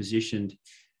how we're positioned,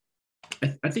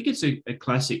 I think it's a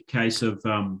classic case of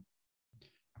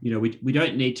we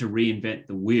don't need to reinvent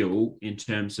the wheel in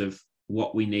terms of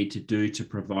what we need to do to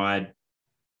provide,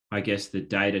 I guess, the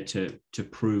data to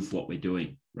prove what we're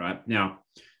doing, right? Now,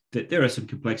 there are some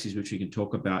complexities which we can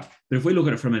talk about, but if we look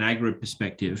at it from an agri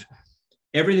perspective,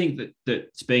 everything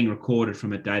that's being recorded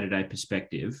from a day-to-day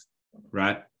perspective,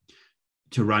 right,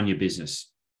 to run your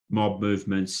business, mob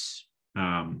movements,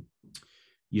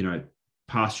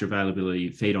 pasture availability,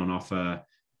 feed on offer,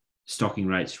 stocking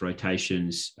rates,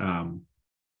 rotations,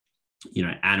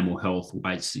 animal health,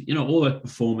 weights, all the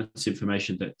performance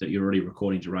information that you're already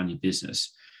recording to run your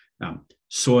business,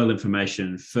 soil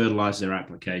information, fertilizer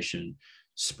application,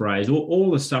 sprays,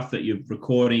 all the stuff that you're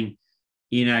recording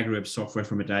in AgriWebb software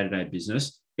from a day-to-day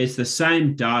business. It's the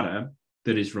same data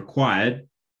that is required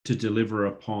to deliver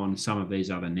upon some of these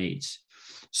other needs.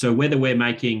 So whether we're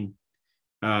making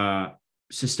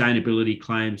sustainability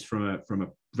claims from a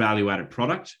value-added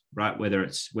product, right? Whether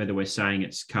we're saying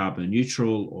it's carbon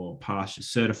neutral or pasture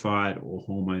certified or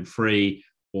hormone-free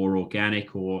or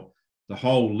organic or the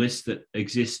whole list that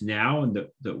exists now and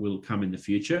that will come in the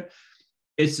future,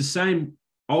 it's the same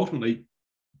ultimately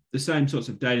the same sorts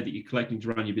of data that you're collecting to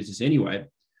run your business anyway.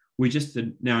 We just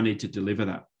now need to deliver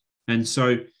that. And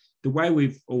so the way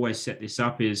we've always set this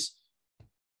up is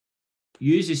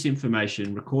use this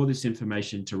information, record this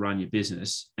information to run your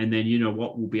business. And then, you know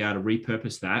what, we'll be able to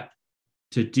repurpose that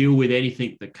to deal with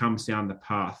anything that comes down the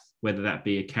path, whether that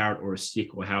be a carrot or a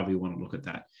stick or however you want to look at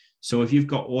that. So if you've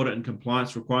got audit and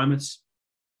compliance requirements,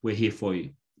 we're here for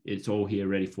you. It's all here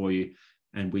ready for you.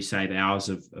 And we save hours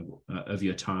of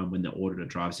your time when the auditor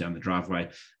drives down the driveway.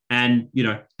 And, you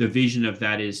know, the vision of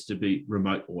that is to be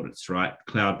remote audits, right?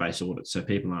 Cloud-based audits. So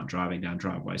people aren't driving down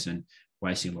driveways and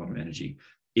wasting a lot of energy.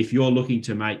 If you're looking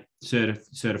to make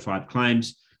certified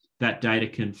claims, that data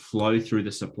can flow through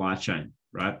the supply chain,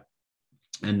 right?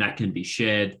 And that can be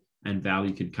shared and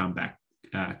value can come back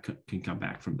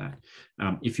from that.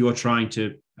 If you're trying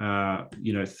to,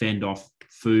 fend off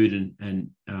food and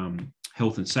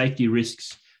health and safety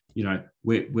risks, you know,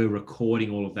 we're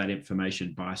recording all of that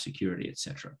information, biosecurity,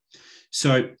 etc.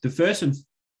 So the first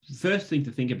thing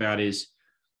to think about is,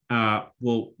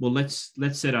 let's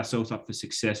set ourselves up for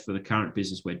success for the current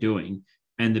business we're doing.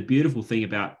 And the beautiful thing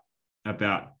about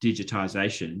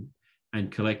digitization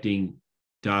and collecting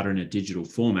data in a digital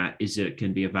format is that it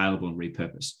can be available and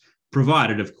repurposed,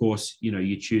 provided, of course, you know,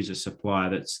 you choose a supplier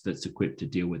that's equipped to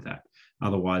deal with that.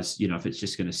 Otherwise, you know, if it's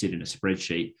just going to sit in a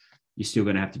spreadsheet, you're still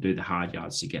going to have to do the hard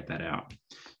yards to get that out.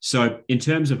 So in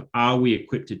terms of, are we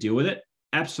equipped to deal with it?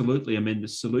 Absolutely. I mean, the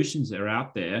solutions are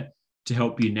out there to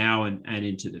help you now and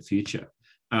into the future.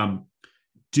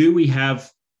 Do we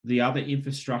have the other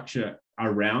infrastructure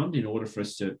around in order for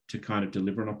us to kind of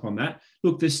deliver upon that?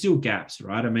 Look, there's still gaps,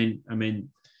 right? I mean,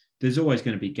 there's always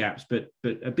going to be gaps, but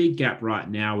a big gap right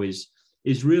now is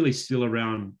really still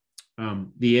around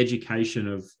the education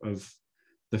of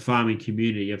the farming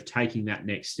community, of taking that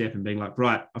next step and being like,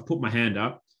 right, I've put my hand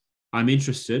up, I'm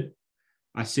interested,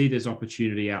 I see there's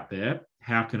opportunity out there,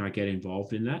 how can I get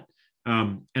involved in that?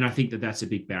 And I think that's a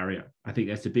big barrier. I think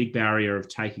that's a big barrier of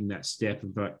taking that step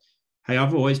and like, hey,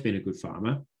 I've always been a good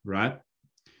farmer, right?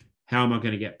 How am I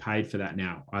going to get paid for that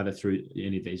now, either through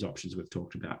any of these options we've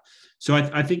talked about? So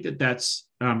I think that's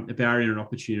a barrier and an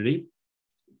opportunity.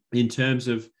 In terms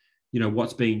of, you know,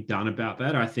 what's being done about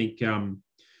that, I think,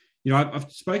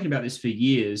 I've spoken about this for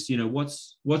years. You know,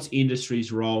 what's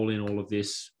industry's role in all of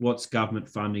this? What's government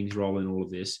funding's role in all of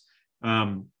this?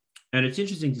 And it's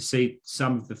interesting to see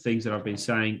some of the things that I've been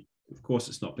saying. Of course,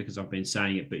 it's not because I've been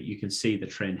saying it, but you can see the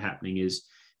trend happening is,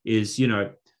 you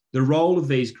know, the role of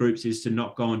these groups is to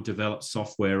not go and develop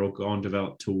software or go and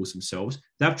develop tools themselves.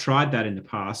 They've tried that in the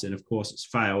past, and of course it's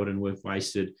failed, and we've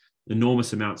wasted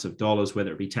enormous amounts of dollars,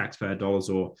 whether it be taxpayer dollars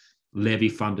or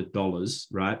levy-funded dollars,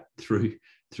 right, through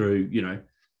you know,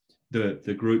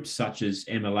 the groups such as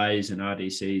MLAs and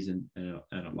RDCs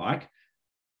and alike.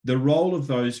 The role of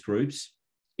those groups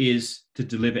is to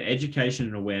deliver education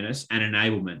and awareness and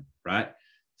enablement, right,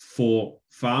 for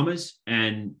farmers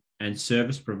and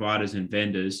service providers and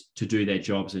vendors to do their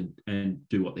jobs and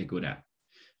do what they're good at.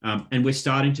 And we're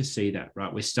starting to see that,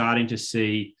 right? We're starting to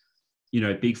see, you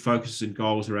know, big focuses and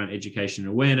goals around education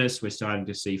and awareness. We're starting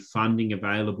to see funding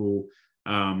available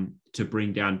to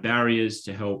bring down barriers,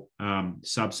 to help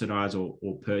subsidize or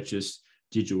purchase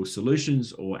digital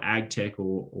solutions or ag tech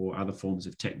or other forms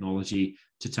of technology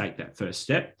to take that first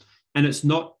step. And it's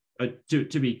not,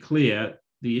 to be clear,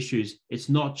 the issues, it's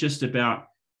not just about,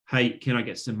 hey, can I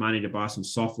get some money to buy some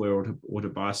software or to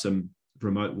buy some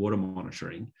remote water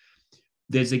monitoring?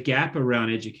 There's a gap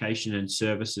around education and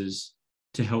services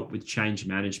to help with change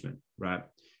management, right?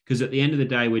 Because at the end of the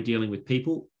day, we're dealing with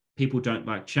people. People don't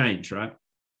like change, right?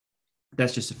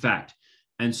 That's just a fact.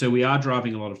 And so we are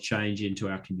driving a lot of change into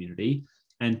our community,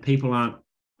 and people aren't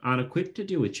equipped to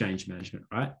deal with change management,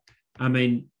 right? I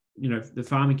mean, you know, the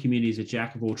farming community is a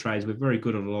jack of all trades. We're very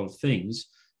good at a lot of things.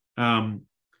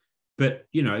 But,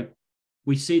 you know,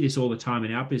 we see this all the time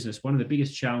in our business. One of the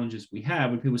biggest challenges we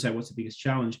have, when people say, what's the biggest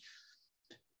challenge?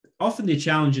 Often the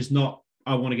challenge is not,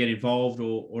 I want to get involved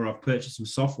or I've purchased some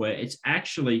software. It's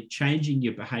actually changing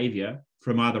your behavior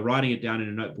from either writing it down in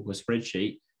a notebook or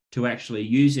spreadsheet to actually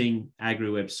using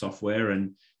AgriWeb software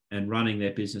and running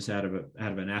their business out of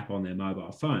an app on their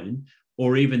mobile phone,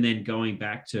 or even then going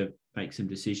back to make some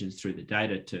decisions through the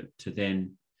data to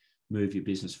then move your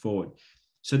business forward.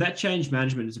 So that change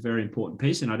management is a very important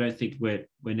piece, and I don't think we're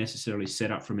necessarily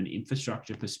set up from an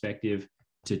infrastructure perspective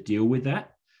to deal with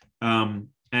that.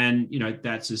 And you know,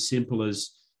 that's as simple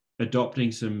as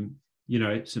adopting some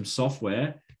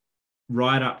software,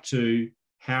 right up to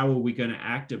how are we going to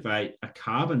activate a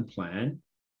carbon plan,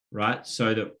 right?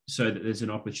 So that there's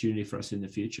an opportunity for us in the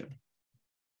future.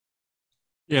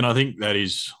 Yeah, and I think that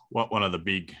is one of the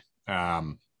big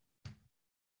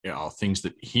things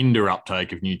that hinder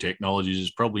uptake of new technologies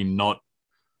is probably not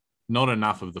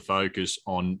enough of the focus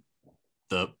on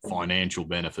the financial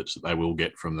benefits that they will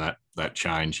get from that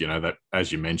change. That,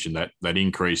 as you mentioned, that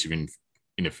increase of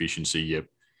inefficiency,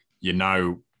 you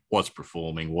know what's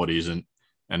performing, what isn't,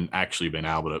 and actually being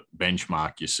able to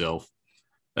benchmark yourself.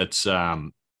 It's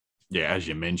as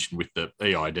you mentioned, with the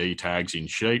EID tags in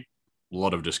sheep, a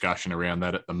lot of discussion around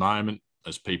that at the moment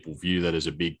as people view that as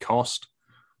a big cost.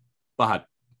 But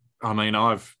I mean,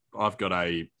 I've got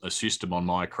a system on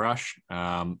my crush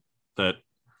that,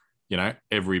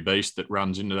 every beast that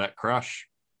runs into that crush,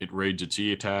 it reads its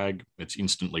ear tag, it's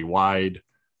instantly weighed.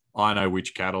 I know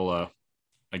which cattle are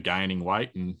gaining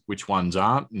weight and which ones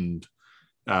aren't. And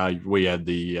we had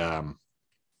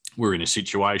we're in a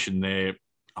situation there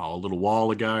a little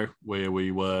while ago where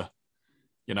we were,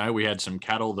 we had some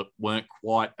cattle that weren't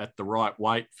quite at the right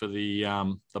weight for the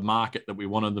market that we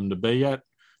wanted them to be at.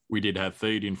 We did have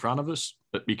feed in front of us,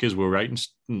 but because we were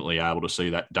instantly able to see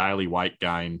that daily weight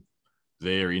gain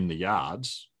there in the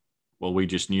yards, well, we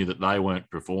just knew that they weren't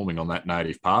performing on that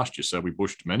native pasture, so we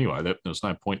bushed them anyway. There was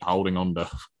no point holding on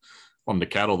to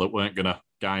cattle that weren't going to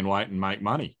gain weight and make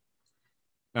money.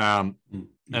 Exactly.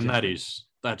 And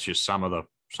that's just some of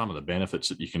the benefits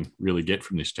that you can really get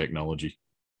from this technology.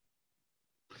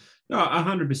 No,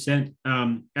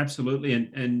 100%, absolutely,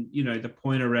 and the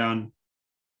point around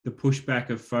the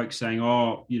pushback of folks saying,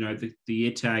 the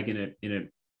ear tag in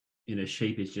a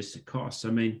sheep is just a cost. I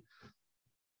mean,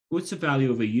 what's the value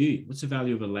of a ewe? What's the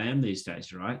value of a lamb these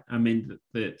days, right? I mean,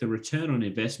 the return on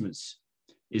investments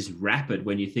is rapid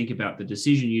when you think about the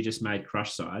decision you just made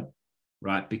crush side,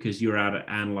 right? Because you're able to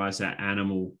analyze that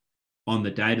animal on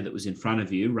the data that was in front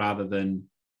of you rather than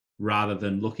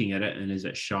looking at it and is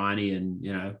it shiny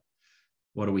and,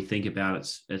 what do we think about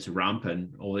its rump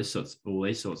and all these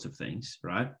sorts of things,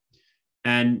 right?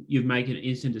 And you've made an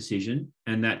instant decision,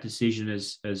 and that decision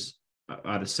has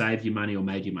either saved you money or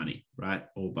made you money, right?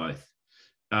 Or both.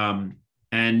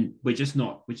 And we're just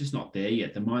not there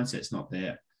yet. The mindset's not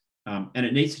there, and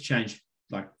it needs to change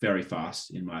like very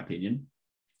fast, in my opinion.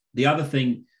 The other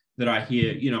thing that I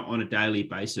hear, on a daily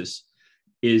basis,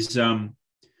 is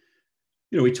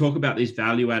we talk about these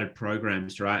value-added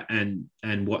programs, right? And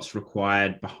what's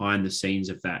required behind the scenes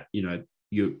of that.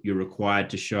 You're required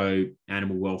to show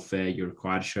animal welfare, you're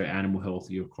required to show animal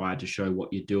health, you're required to show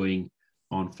what you're doing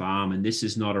on farm. And this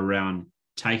is not around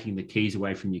taking the keys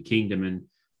away from your kingdom and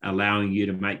allowing you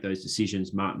to make those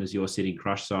decisions, Martin, as you're sitting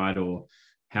crush side or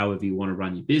however you want to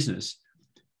run your business.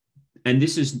 And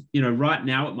this is, right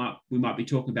now we might be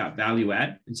talking about value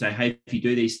add and say, hey, if you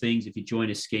do these things, if you join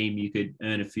a scheme, you could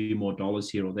earn a few more dollars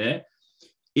here or there.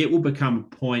 It will become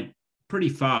a point pretty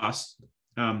fast.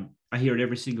 I hear it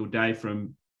every single day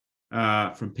from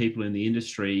people in the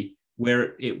industry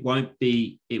where it won't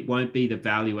be the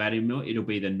value adding mill, it'll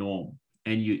be the norm.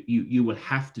 And you will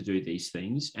have to do these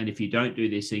things. And if you don't do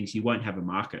these things, you won't have a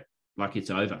market. Like, it's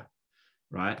over,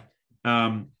 right?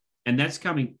 And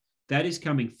that is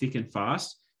coming thick and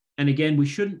fast. And again, we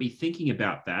shouldn't be thinking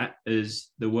about that as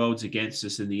the world's against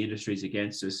us and the industry's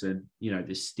against us and,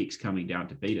 this stick's coming down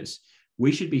to beat us.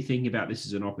 We should be thinking about this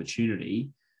as an opportunity,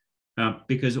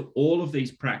 because all of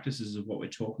these practices of what we're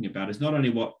talking about is not only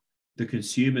what the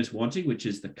consumer's wanting, which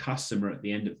is the customer at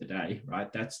the end of the day, right?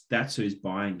 That's who's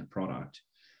buying the product.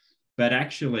 But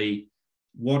actually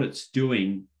what it's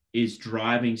doing is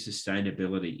driving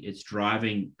sustainability. It's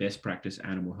driving best practice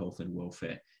animal health and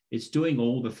welfare. It's doing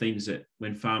all the things that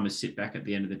when farmers sit back at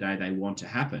the end of the day, they want to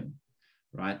happen,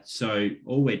 right? So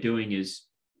all we're doing is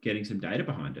getting some data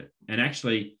behind it. And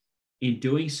actually, in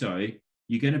doing so,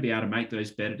 you're going to be able to make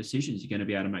those better decisions. You're going to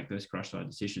be able to make those crush side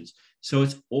decisions. So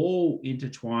it's all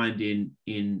intertwined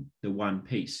in the one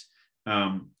piece.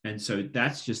 And so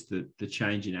that's just the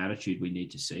change in attitude we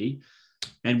need to see.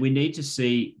 And we need to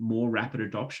see more rapid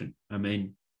adoption. I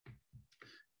mean,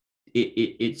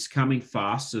 it's coming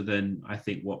faster than I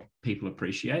think what people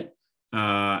appreciate.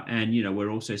 And, we're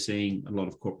also seeing a lot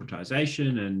of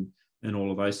corporatization and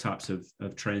all of those types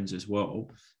of trends as well.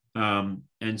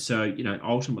 And so,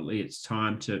 ultimately it's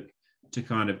time to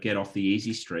kind of get off the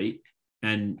easy street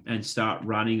and start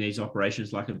running these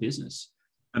operations like a business.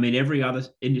 I mean, every other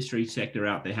industry sector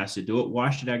out there has to do it. Why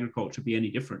should agriculture be any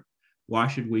different? Why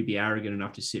should we be arrogant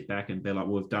enough to sit back and be like,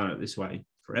 well, we've done it this way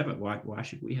forever? Why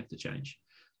should we have to change?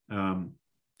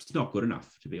 It's not good enough,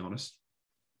 to be honest.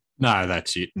 No,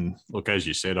 that's it. And look, as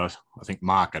you said, I think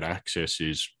market access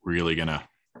is really going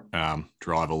to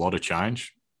drive a lot of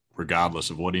change, regardless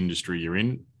of what industry you're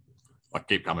in. I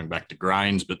keep coming back to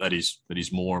grains, but that is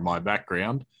more my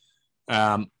background.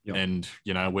 Yep. And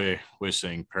we're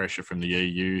seeing pressure from the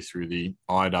EU through the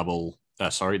IAAF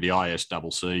the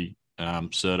ISCC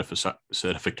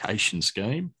certification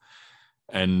scheme.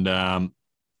 And,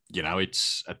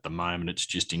 it's at the moment, it's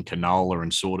just in canola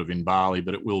and sort of in barley,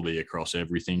 but it will be across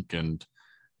everything. And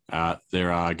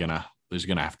there's going to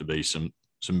have to be some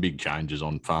big changes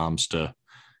on farms to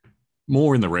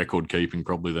more in the record keeping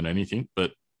probably than anything,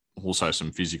 but also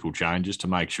some physical changes to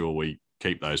make sure we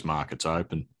keep those markets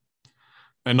open.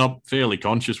 And I'm fairly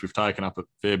conscious we've taken up a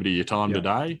fair bit of your time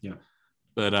today. Yeah.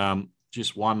 But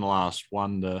just one last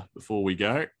one before we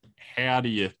go. How do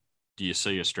you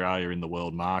see Australia in the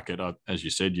world market? As you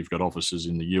said, you've got offices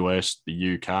in the US,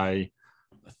 the UK. I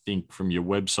think from your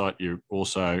website, you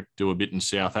also do a bit in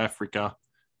South Africa.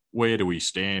 Where do we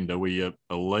stand? Are we a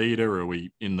leader? Are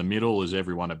we in the middle? Is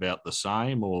everyone about the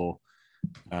same? Or,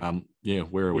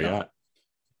 where are we at?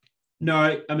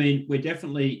 No, I mean,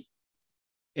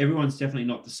 everyone's definitely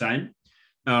not the same.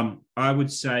 I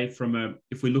would say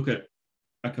if we look at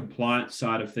a compliance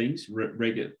side of things,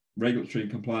 regulatory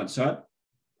and compliance side,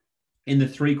 in the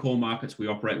three core markets we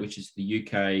operate, which is the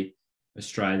UK,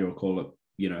 Australia, or call it,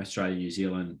 Australia, New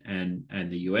Zealand, and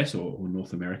the US or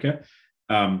North America,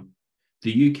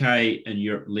 the UK and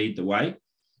Europe lead the way,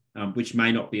 which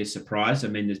may not be a surprise. I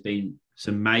mean, there's been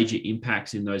some major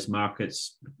impacts in those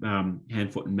markets,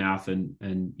 hand, foot, and mouth, and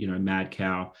mad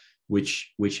cow,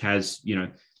 which has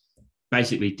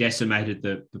basically decimated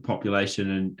the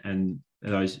population and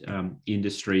those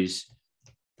industries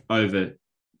over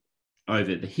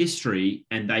the history,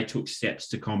 and they took steps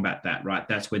to combat that. Right,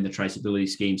 that's when the traceability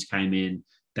schemes came in.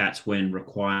 That's when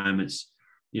requirements.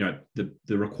 The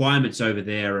requirements over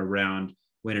there around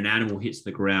when an animal hits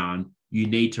the ground, you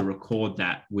need to record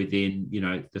that within,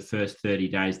 the first 30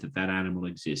 days that animal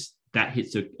exists. That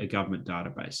hits a government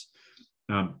database.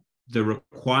 The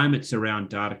requirements around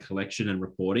data collection and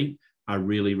reporting are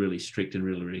really, really strict and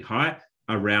really, really high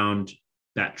around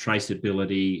that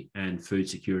traceability and food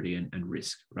security and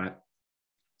risk, right?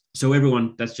 So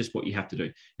everyone, that's just what you have to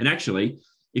do. And actually,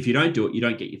 if you don't do it, you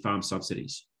don't get your farm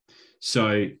subsidies.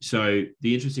 So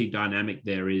the interesting dynamic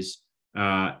there is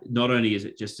not only is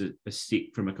it just a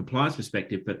stick from a compliance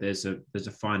perspective, but there's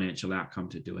a financial outcome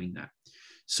to doing that.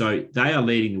 So they are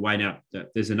leading the way. Now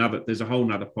there's a whole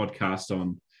nother podcast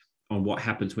on what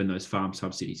happens when those farm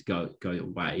subsidies go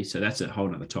away. So that's a whole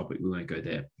nother topic. We won't go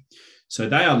there. So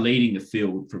they are leading the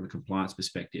field from a compliance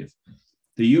perspective.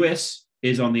 The US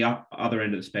is on the other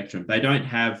end of the spectrum. They don't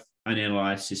have an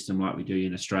NLI system like we do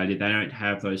in Australia. They don't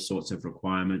have those sorts of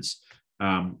requirements.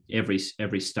 Every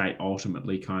state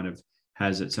ultimately kind of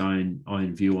has its own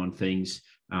view on things.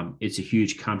 It's a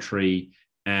huge country,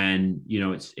 and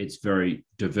it's very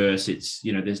diverse. It's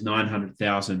there's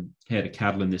 900,000 head of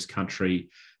cattle in this country.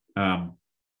 90%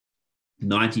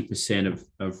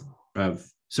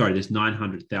 there's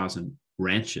 900,000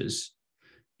 ranches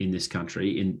in this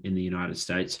country in the United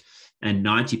States, and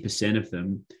 90% of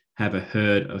them have a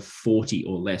herd of 40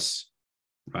 or less,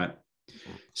 right?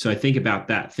 So think about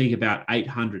that. Think about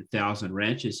 800,000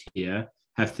 ranches here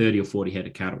have 30 or 40 head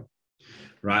of cattle,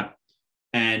 right?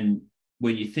 And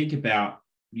when you think about,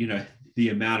 the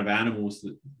amount of animals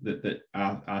that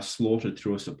are slaughtered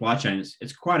through a supply chain,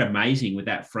 it's quite amazing with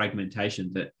that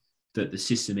fragmentation that the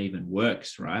system even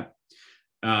works, right?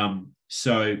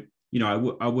 So,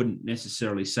 I wouldn't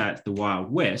necessarily say it's the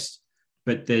Wild West,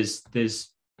 but there's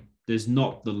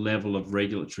not the level of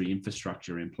regulatory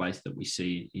infrastructure in place that we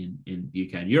see in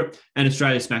UK and Europe, and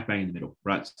Australia smack bang in the middle,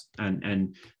 right?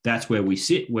 And that's where we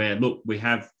sit, where, look, we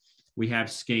have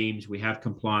schemes, we have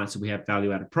compliance, and we have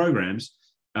value-added programs,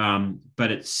 but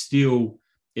there's still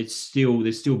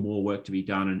more work to be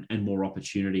done and more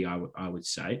opportunity, I would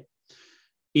say.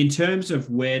 In terms of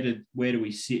where do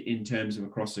we sit in terms of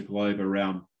across the globe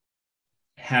around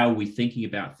how we're thinking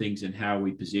about things and how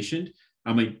we positioned,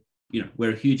 I mean,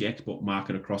 we're a huge export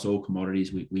market across all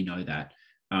commodities. We know that.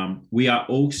 We are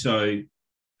also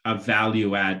a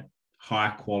value add, high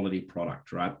quality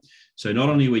product, right? So not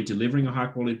only are we delivering a high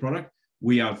quality product,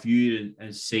 we are viewed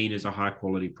and seen as a high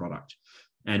quality product.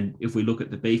 And if we look at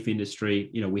the beef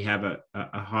industry, we have a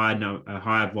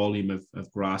higher volume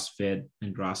of grass fed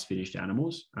and grass finished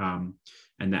animals, and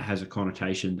that has a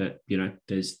connotation that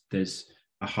there's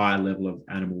a higher level of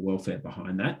animal welfare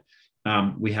behind that.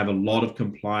 We have a lot of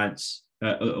compliance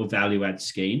or value add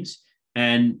schemes,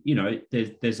 and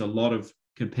there's a lot of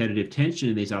competitive tension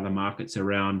in these other markets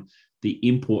around the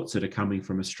imports that are coming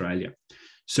from Australia.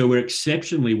 So we're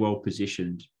exceptionally well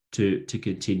positioned to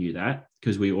continue that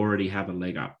because we already have a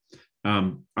leg up.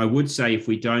 I would say if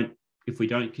we don't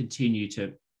continue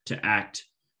to act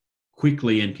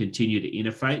quickly and continue to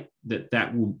innovate,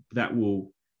 that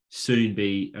will soon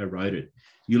be eroded.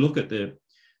 You look at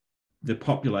the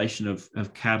population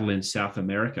of cattle in South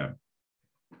America.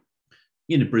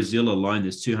 In Brazil alone,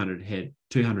 there's 200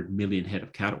 million head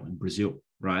of cattle in Brazil,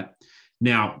 right?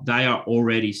 Now, they are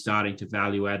already starting to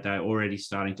value add. They're already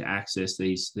starting to access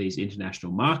these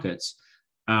international markets.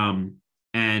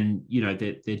 And, you know,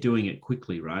 they're doing it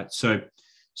quickly, right? So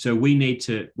we need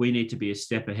to be a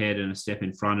step ahead and a step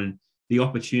in front, and the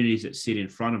opportunities that sit in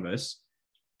front of us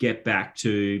get back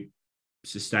to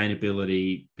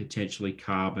sustainability, potentially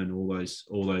carbon,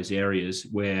 all those areas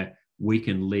where we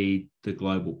can lead the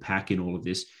global pack in all of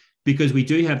this, because we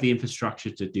do have the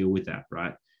infrastructure to deal with that,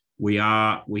 right? We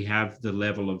have the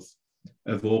level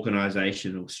of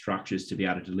organizational structures to be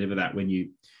able to deliver that. When you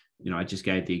know, I just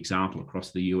gave the example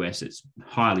across the US, it's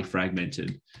highly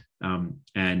fragmented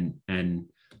and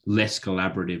less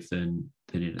collaborative than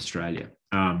in Australia.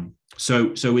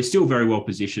 So we're still very well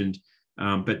positioned,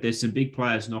 but there's some big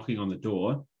players knocking on the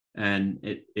door, and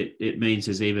it means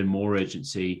there's even more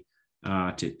urgency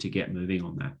to get moving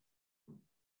on that.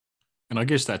 And I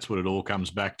guess that's what it all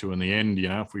comes back to in the end. You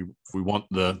know, if we want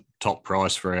the top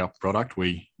price for our product,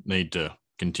 we need to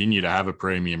continue to have a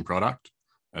premium product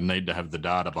and need to have the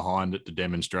data behind it to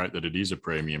demonstrate that it is a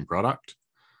premium product.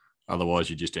 Otherwise,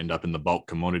 you just end up in the bulk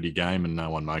commodity game and no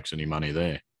one makes any money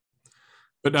there.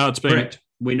 But no, it's been... Correct.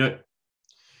 We know.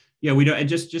 Yeah, we know. And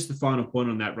just the final point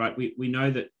on that, right? We know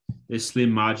that there's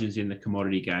slim margins in the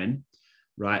commodity game,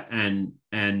 right? And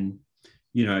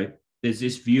you know, there's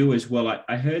this view as well.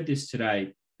 I heard this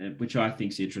today, which I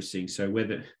think is interesting. So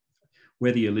whether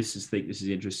your listeners think this is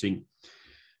interesting,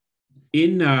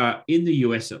 in the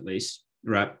US at least,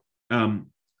 right?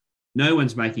 No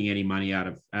one's making any money out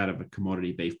of a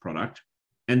commodity beef product,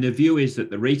 and the view is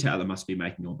that the retailer must be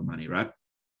making all the money, right?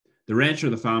 The rancher or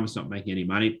the farmer's not making any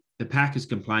money. The pack is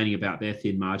complaining about their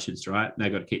thin margins, right?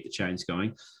 They've got to keep the chains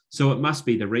going, so it must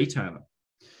be the retailer.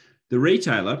 The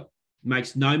retailer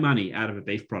makes no money out of a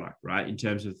beef product, right? In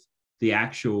terms of the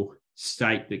actual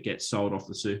steak that gets sold off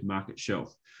the supermarket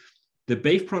shelf. The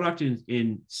beef product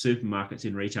in supermarkets,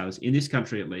 in retailers, in this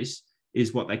country at least,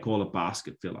 is what they call a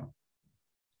basket filler.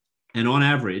 And on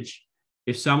average,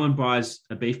 if someone buys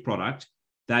a beef product,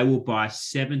 they will buy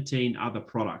 17 other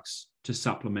products to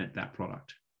supplement that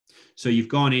product. So you've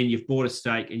gone in, you've bought a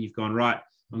steak, and you've gone, right,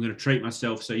 I'm going to treat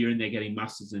myself. So you're in there getting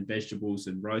mustards and vegetables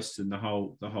and roasts and the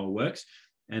whole works.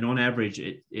 And on average,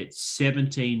 it's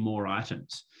 17 more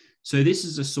items. So this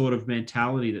is a sort of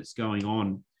mentality that's going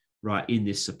on, right, in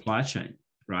this supply chain,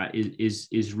 right,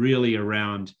 is really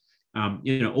around,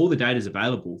 you know, all the data is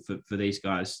available for these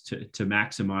guys to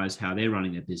maximize how they're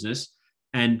running their business.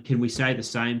 And can we say the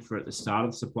same for at the start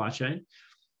of the supply chain?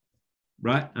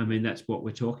 Right? I mean, that's what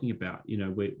we're talking about. You know,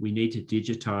 we need to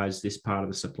digitize this part of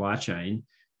the supply chain.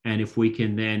 And if we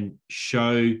can then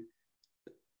show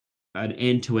an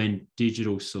end-to-end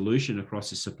digital solution across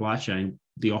the supply chain,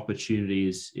 the opportunity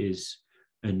is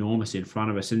enormous in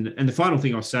front of us. And the final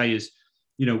thing I'll say is,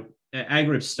 you know,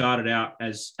 AgriWebb started out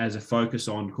as a focus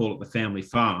on, call it the family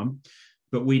farm,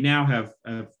 but we now have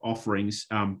offerings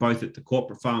both at the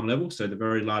corporate farm level, so the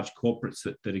very large corporates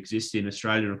that exist in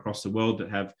Australia and across the world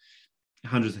that have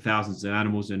hundreds of thousands of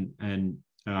animals and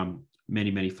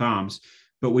many farms.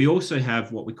 But we also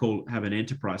have what we have an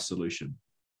enterprise solution.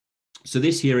 So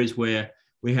this here is where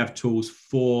we have tools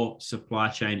for supply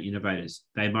chain innovators.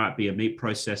 They might be a meat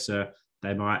processor,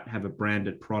 they might have a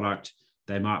branded product,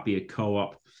 they might be a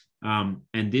co-op.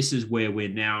 And this is where we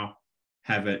now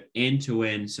have an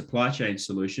end-to-end supply chain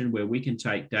solution where we can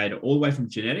take data all the way from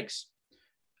genetics,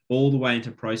 all the way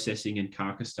into processing and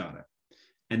carcass data.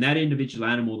 And that individual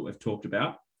animal that we've talked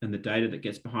about and the data that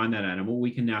gets behind that animal,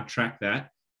 we can now track that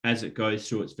as it goes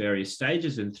through its various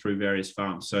stages and through various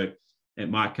farms. So it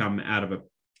might come out of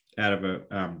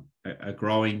a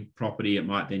growing property. It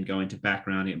might then go into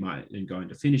backgrounding. It might then go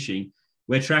into finishing.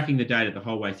 We're tracking the data the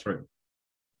whole way through,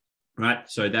 right?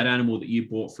 So that animal that you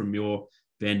bought from your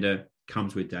vendor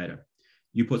comes with data.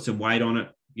 You put some weight on it.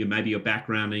 Maybe you're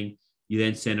backgrounding. You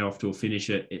then send it off to a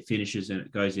finisher. It finishes and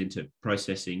it goes into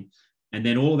processing. And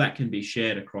then all that can be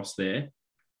shared across there.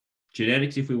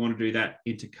 Genetics, if we want to do that,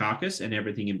 into carcass and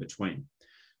everything in between.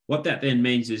 What that then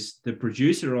means is the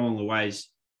producer along the way is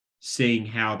seeing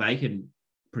how they can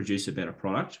produce a better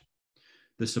product.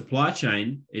 The supply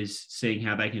chain is seeing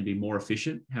how they can be more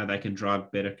efficient, how they can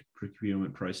drive better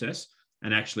procurement process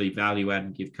and actually value add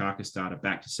and give carcass data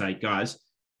back to say, guys,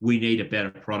 we need a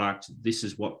better product. This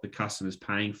is what the customer's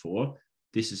paying for.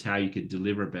 This is how you can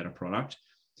deliver a better product.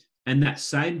 And that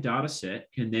same data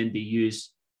set can then be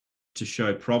used to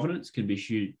show provenance, can be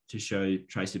used to show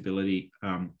traceability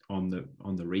on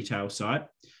the retail side.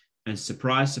 And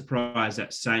surprise, surprise,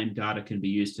 that same data can be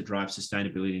used to drive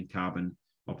sustainability and carbon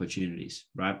opportunities,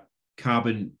 right?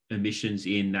 Carbon emissions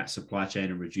in that supply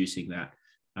chain and reducing that.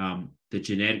 The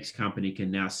genetics company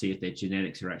can now see if their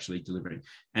genetics are actually delivering.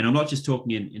 And I'm not just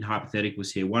talking in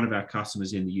hypotheticals here. One of our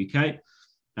customers in the UK,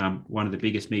 one of the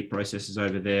biggest meat processors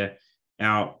over there,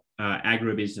 our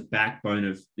AgriWebb is the backbone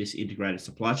of this integrated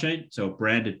supply chain. So a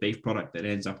branded beef product that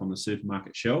ends up on the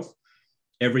supermarket shelf.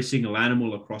 Every single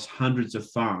animal across hundreds of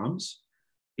farms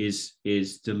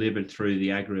is delivered through the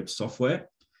AgriWebb software.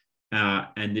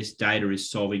 And this data is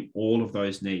solving all of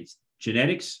those needs.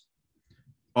 Genetics,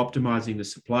 optimizing the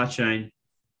supply chain,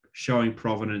 showing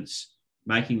provenance,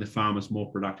 making the farmers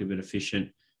more productive and efficient.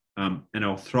 And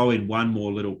I'll throw in one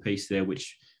more little piece there,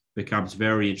 which becomes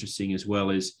very interesting as well,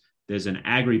 is there's an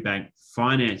agribank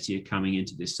financier coming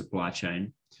into this supply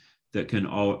chain that can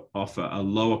offer a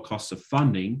lower cost of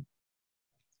funding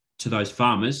to those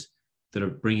farmers that are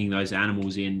bringing those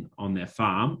animals in on their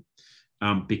farm,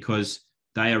 because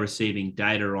they are receiving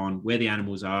data on where the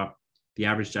animals are, the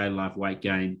average daily live weight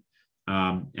gain,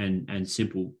 and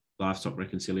simple livestock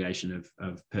reconciliation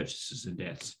of purchases and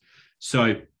deaths.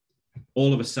 So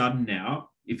all of a sudden now,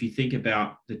 if you think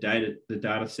about the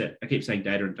data set, I keep saying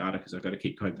data and data because I've got to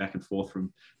keep going back and forth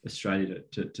from Australia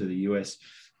to the US.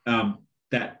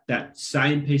 That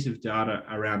same piece of data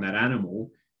around that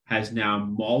animal has now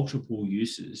multiple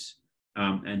uses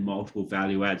and multiple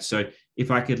value adds. So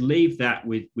if I could leave that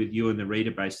with you and the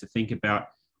reader base to think about,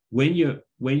 when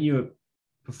you're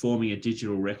performing a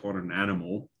digital record on an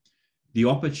animal, the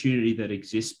opportunity that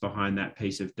exists behind that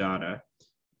piece of data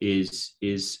is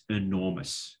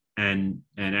enormous. And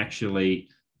actually,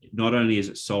 not only is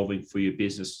it solving for your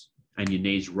business and your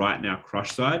needs right now,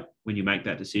 crush side, when you make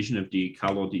that decision of do you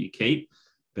cull or do you keep,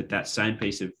 but that same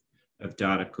piece of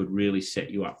data could really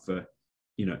set you up for,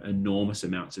 enormous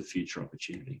amounts of future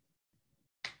opportunity.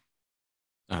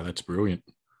 Oh, that's brilliant.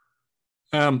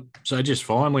 So just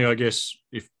finally, I guess,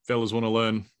 if fellas want to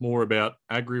learn more about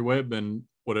AgriWebb and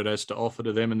what it has to offer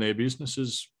to them and their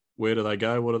businesses, where do they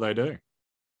go? What do they do?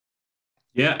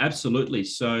 Yeah, absolutely.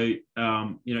 So,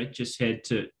 just head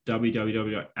to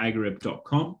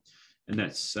www.agriwebb.com, and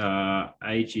that's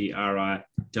AGRIWEBB.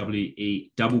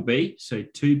 So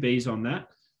 2 B's on that.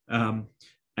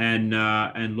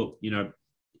 And look,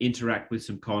 interact with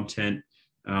some content.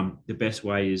 The best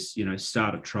way is,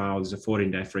 start a trial. There's a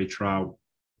 14-day free trial.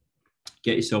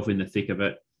 Get yourself in the thick of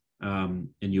it, and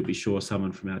you'll be sure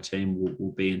someone from our team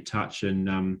will be in touch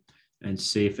and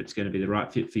see if it's going to be the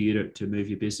right fit for you to move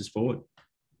your business forward.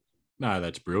 No,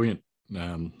 that's brilliant.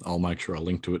 I'll make sure I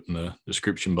link to it in the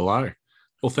description below.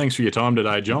 Well, thanks for your time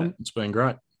today, John. It's been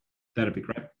great. That'd be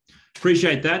great.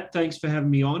 Appreciate that. Thanks for having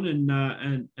me on,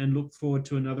 and look forward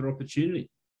to another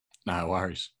opportunity. No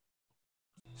worries.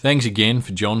 Thanks again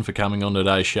for John for coming on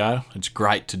today's show. It's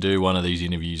great to do one of these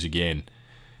interviews again.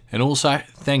 And also,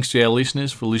 thanks to our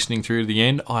listeners for listening through to the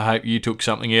end. I hope you took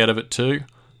something out of it too.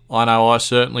 I know I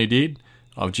certainly did.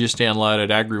 I've just downloaded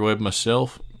AgriWebb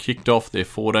myself, kicked off their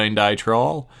 14-day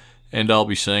trial, and I'll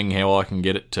be seeing how I can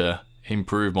get it to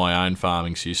improve my own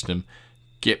farming system,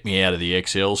 get me out of the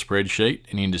Excel spreadsheet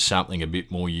and into something a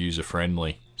bit more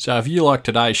user-friendly. So if you like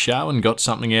today's show and got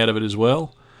something out of it as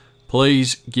well,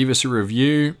 please give us a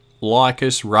review, like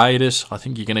us, rate us. I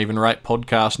think you can even rate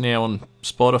podcasts now on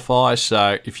Spotify,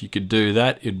 so if you could do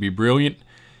that, it'd be brilliant.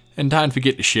 And don't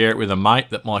forget to share it with a mate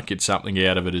that might get something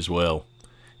out of it as well.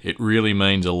 It really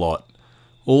means a lot.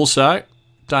 Also,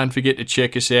 don't forget to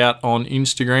check us out on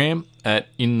Instagram at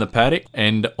In The Paddock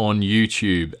and on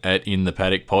YouTube at In The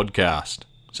Paddock Podcast.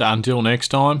 So until next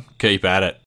time, keep at it.